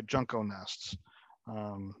dark-eyed junco nests.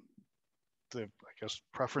 The, I guess,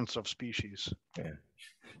 preference of species.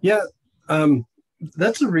 Yeah.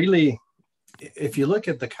 That's a really, if you look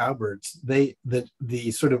at the cowbirds,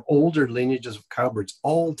 the sort of older lineages of cowbirds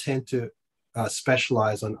all tend to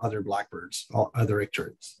specialize on other blackbirds, other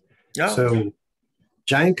icterids. Oh. So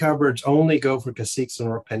giant cowbirds only go for caciques and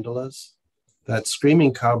oropendolas. That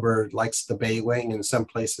screaming cowbird likes the bay wing. In some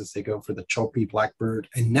places, they go for the choppy blackbird.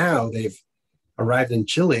 And now they've arrived in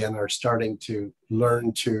Chile and are starting to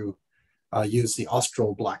learn to use the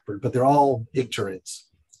austral blackbird, but they're all icterids.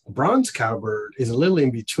 Bronze cowbird is a little in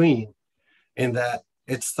between in that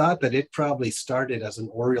it's thought that it probably started as an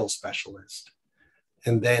oriole specialist,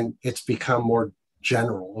 and then it's become more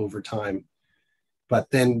general over time.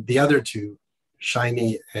 But then the other two,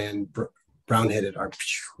 shiny and brown-headed, are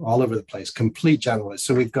all over the place, complete generalists.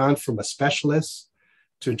 So we've gone from a specialist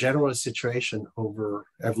to a generalist situation over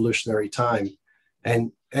evolutionary time.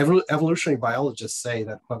 And evolutionary biologists say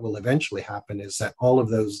that what will eventually happen is that all of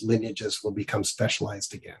those lineages will become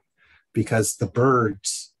specialized again, because the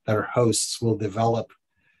birds that are hosts will develop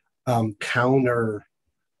counter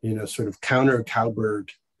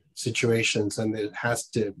cowbird situations, and it has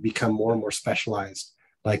to become more and more specialized,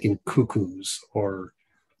 like in cuckoos or,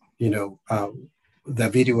 the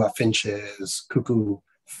vidua finches, cuckoo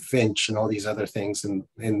finch, and all these other things in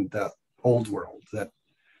the old world that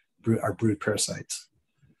are brood parasites.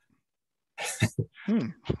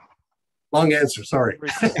 Long answer, sorry.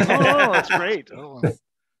 Oh, that's great.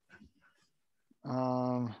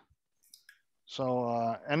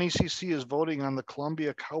 So NECC is voting on the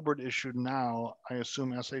Columbia cowbird issue now. I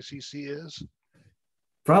assume SACC is?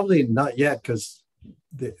 Probably not yet, because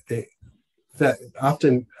that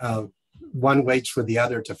often one waits for the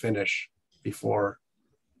other to finish before.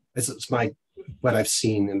 It's what I've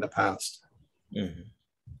seen in the past. Mm-hmm.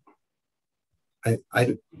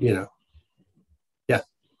 Yeah,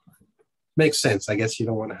 makes sense. I guess you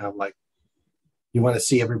don't want to have you want to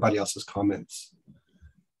see everybody else's comments.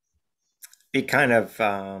 Be kind of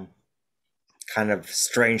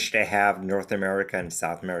strange to have North America and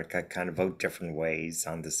South America kind of vote different ways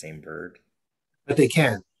on the same bird. But they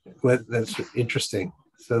can. Well, that's interesting.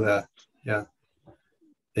 So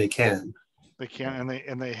they can. They can,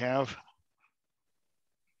 and they have.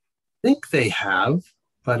 I think they have,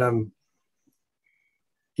 but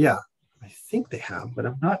yeah, I think they have, but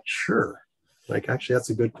I'm not sure. Actually, that's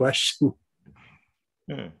a good question.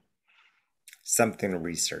 Something to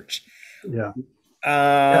research. Yeah.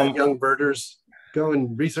 Young birders, go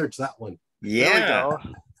and research that one. Yeah.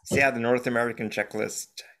 See how the North American Checklist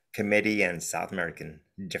Committee and South American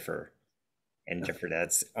differ at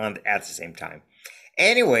the same time.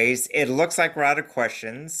 Anyways, it looks like we're out of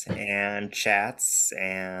questions and chats,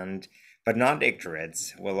 and but not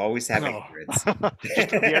Icterids. We'll always have No. Icterids. Just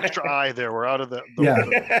the extra eye there. We're out of the Yeah.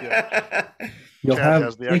 yeah. You'll Chad have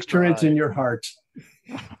has the extra Icterids eye. in your heart.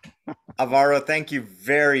 Alvaro, thank you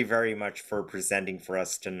very, very much for presenting for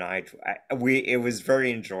us tonight. It was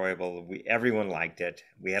very enjoyable. Everyone liked it.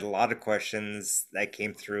 We had a lot of questions that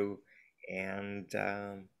came through, and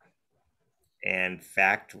in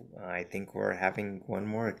fact, I think we're having one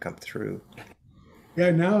more come through.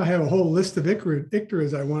 Yeah, now I have a whole list of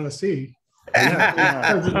Icterids I want to see.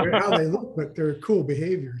 Yeah. How they look, but they're cool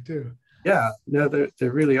behavior too. Yeah, no, they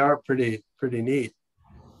really are pretty neat.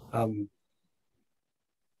 I'm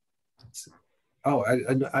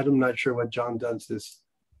not sure what John Dunce is.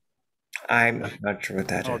 I'm not sure what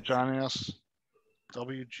that is. John asks,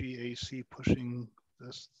 WGAC pushing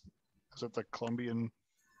this. Is it the Colombian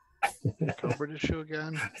cowbird issue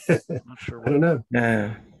again? I'm not sure. I don't know.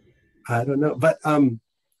 No. I don't know, but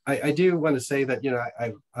I do want to say that, you know,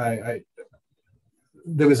 I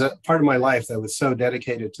there was a part of my life that was so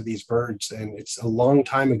dedicated to these birds, and it's a long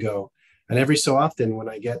time ago. And every so often when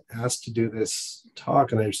I get asked to do this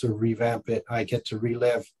talk and I sort of revamp it, I get to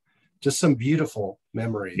relive just some beautiful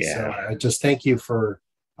memories. Yeah. So I just thank you for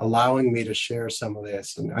allowing me to share some of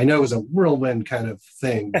this. And I know it was a whirlwind kind of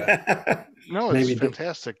thing, but No, it's maybe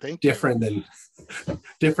fantastic. Thank you.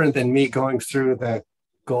 different than me going through the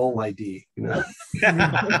goal ID, you know.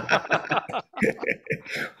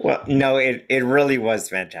 Well, no, it really was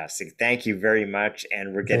fantastic. Thank you very much.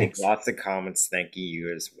 And we're getting Thanks. lots of comments thanking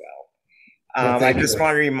you as well. Well, I just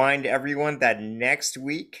want to remind everyone that next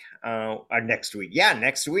week, next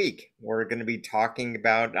week, we're going to be talking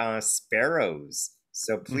about sparrows.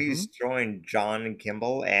 So please join John and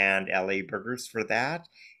Kimball and LA Burgers for that.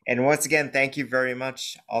 And once again, thank you very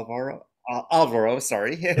much, Alvaro,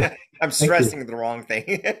 sorry. I'm stressing the wrong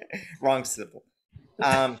thing, wrong syllable.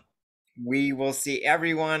 We will see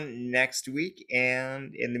everyone next week.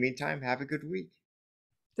 And in the meantime, have a good week.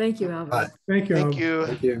 Thank you, Alvaro. Thank you. Thank you.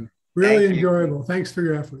 Thank you. Really Thank you. enjoyable. Thanks for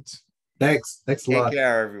your efforts. Thanks a lot. Take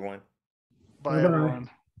care, everyone. Bye, Bye-bye. everyone.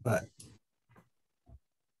 Bye.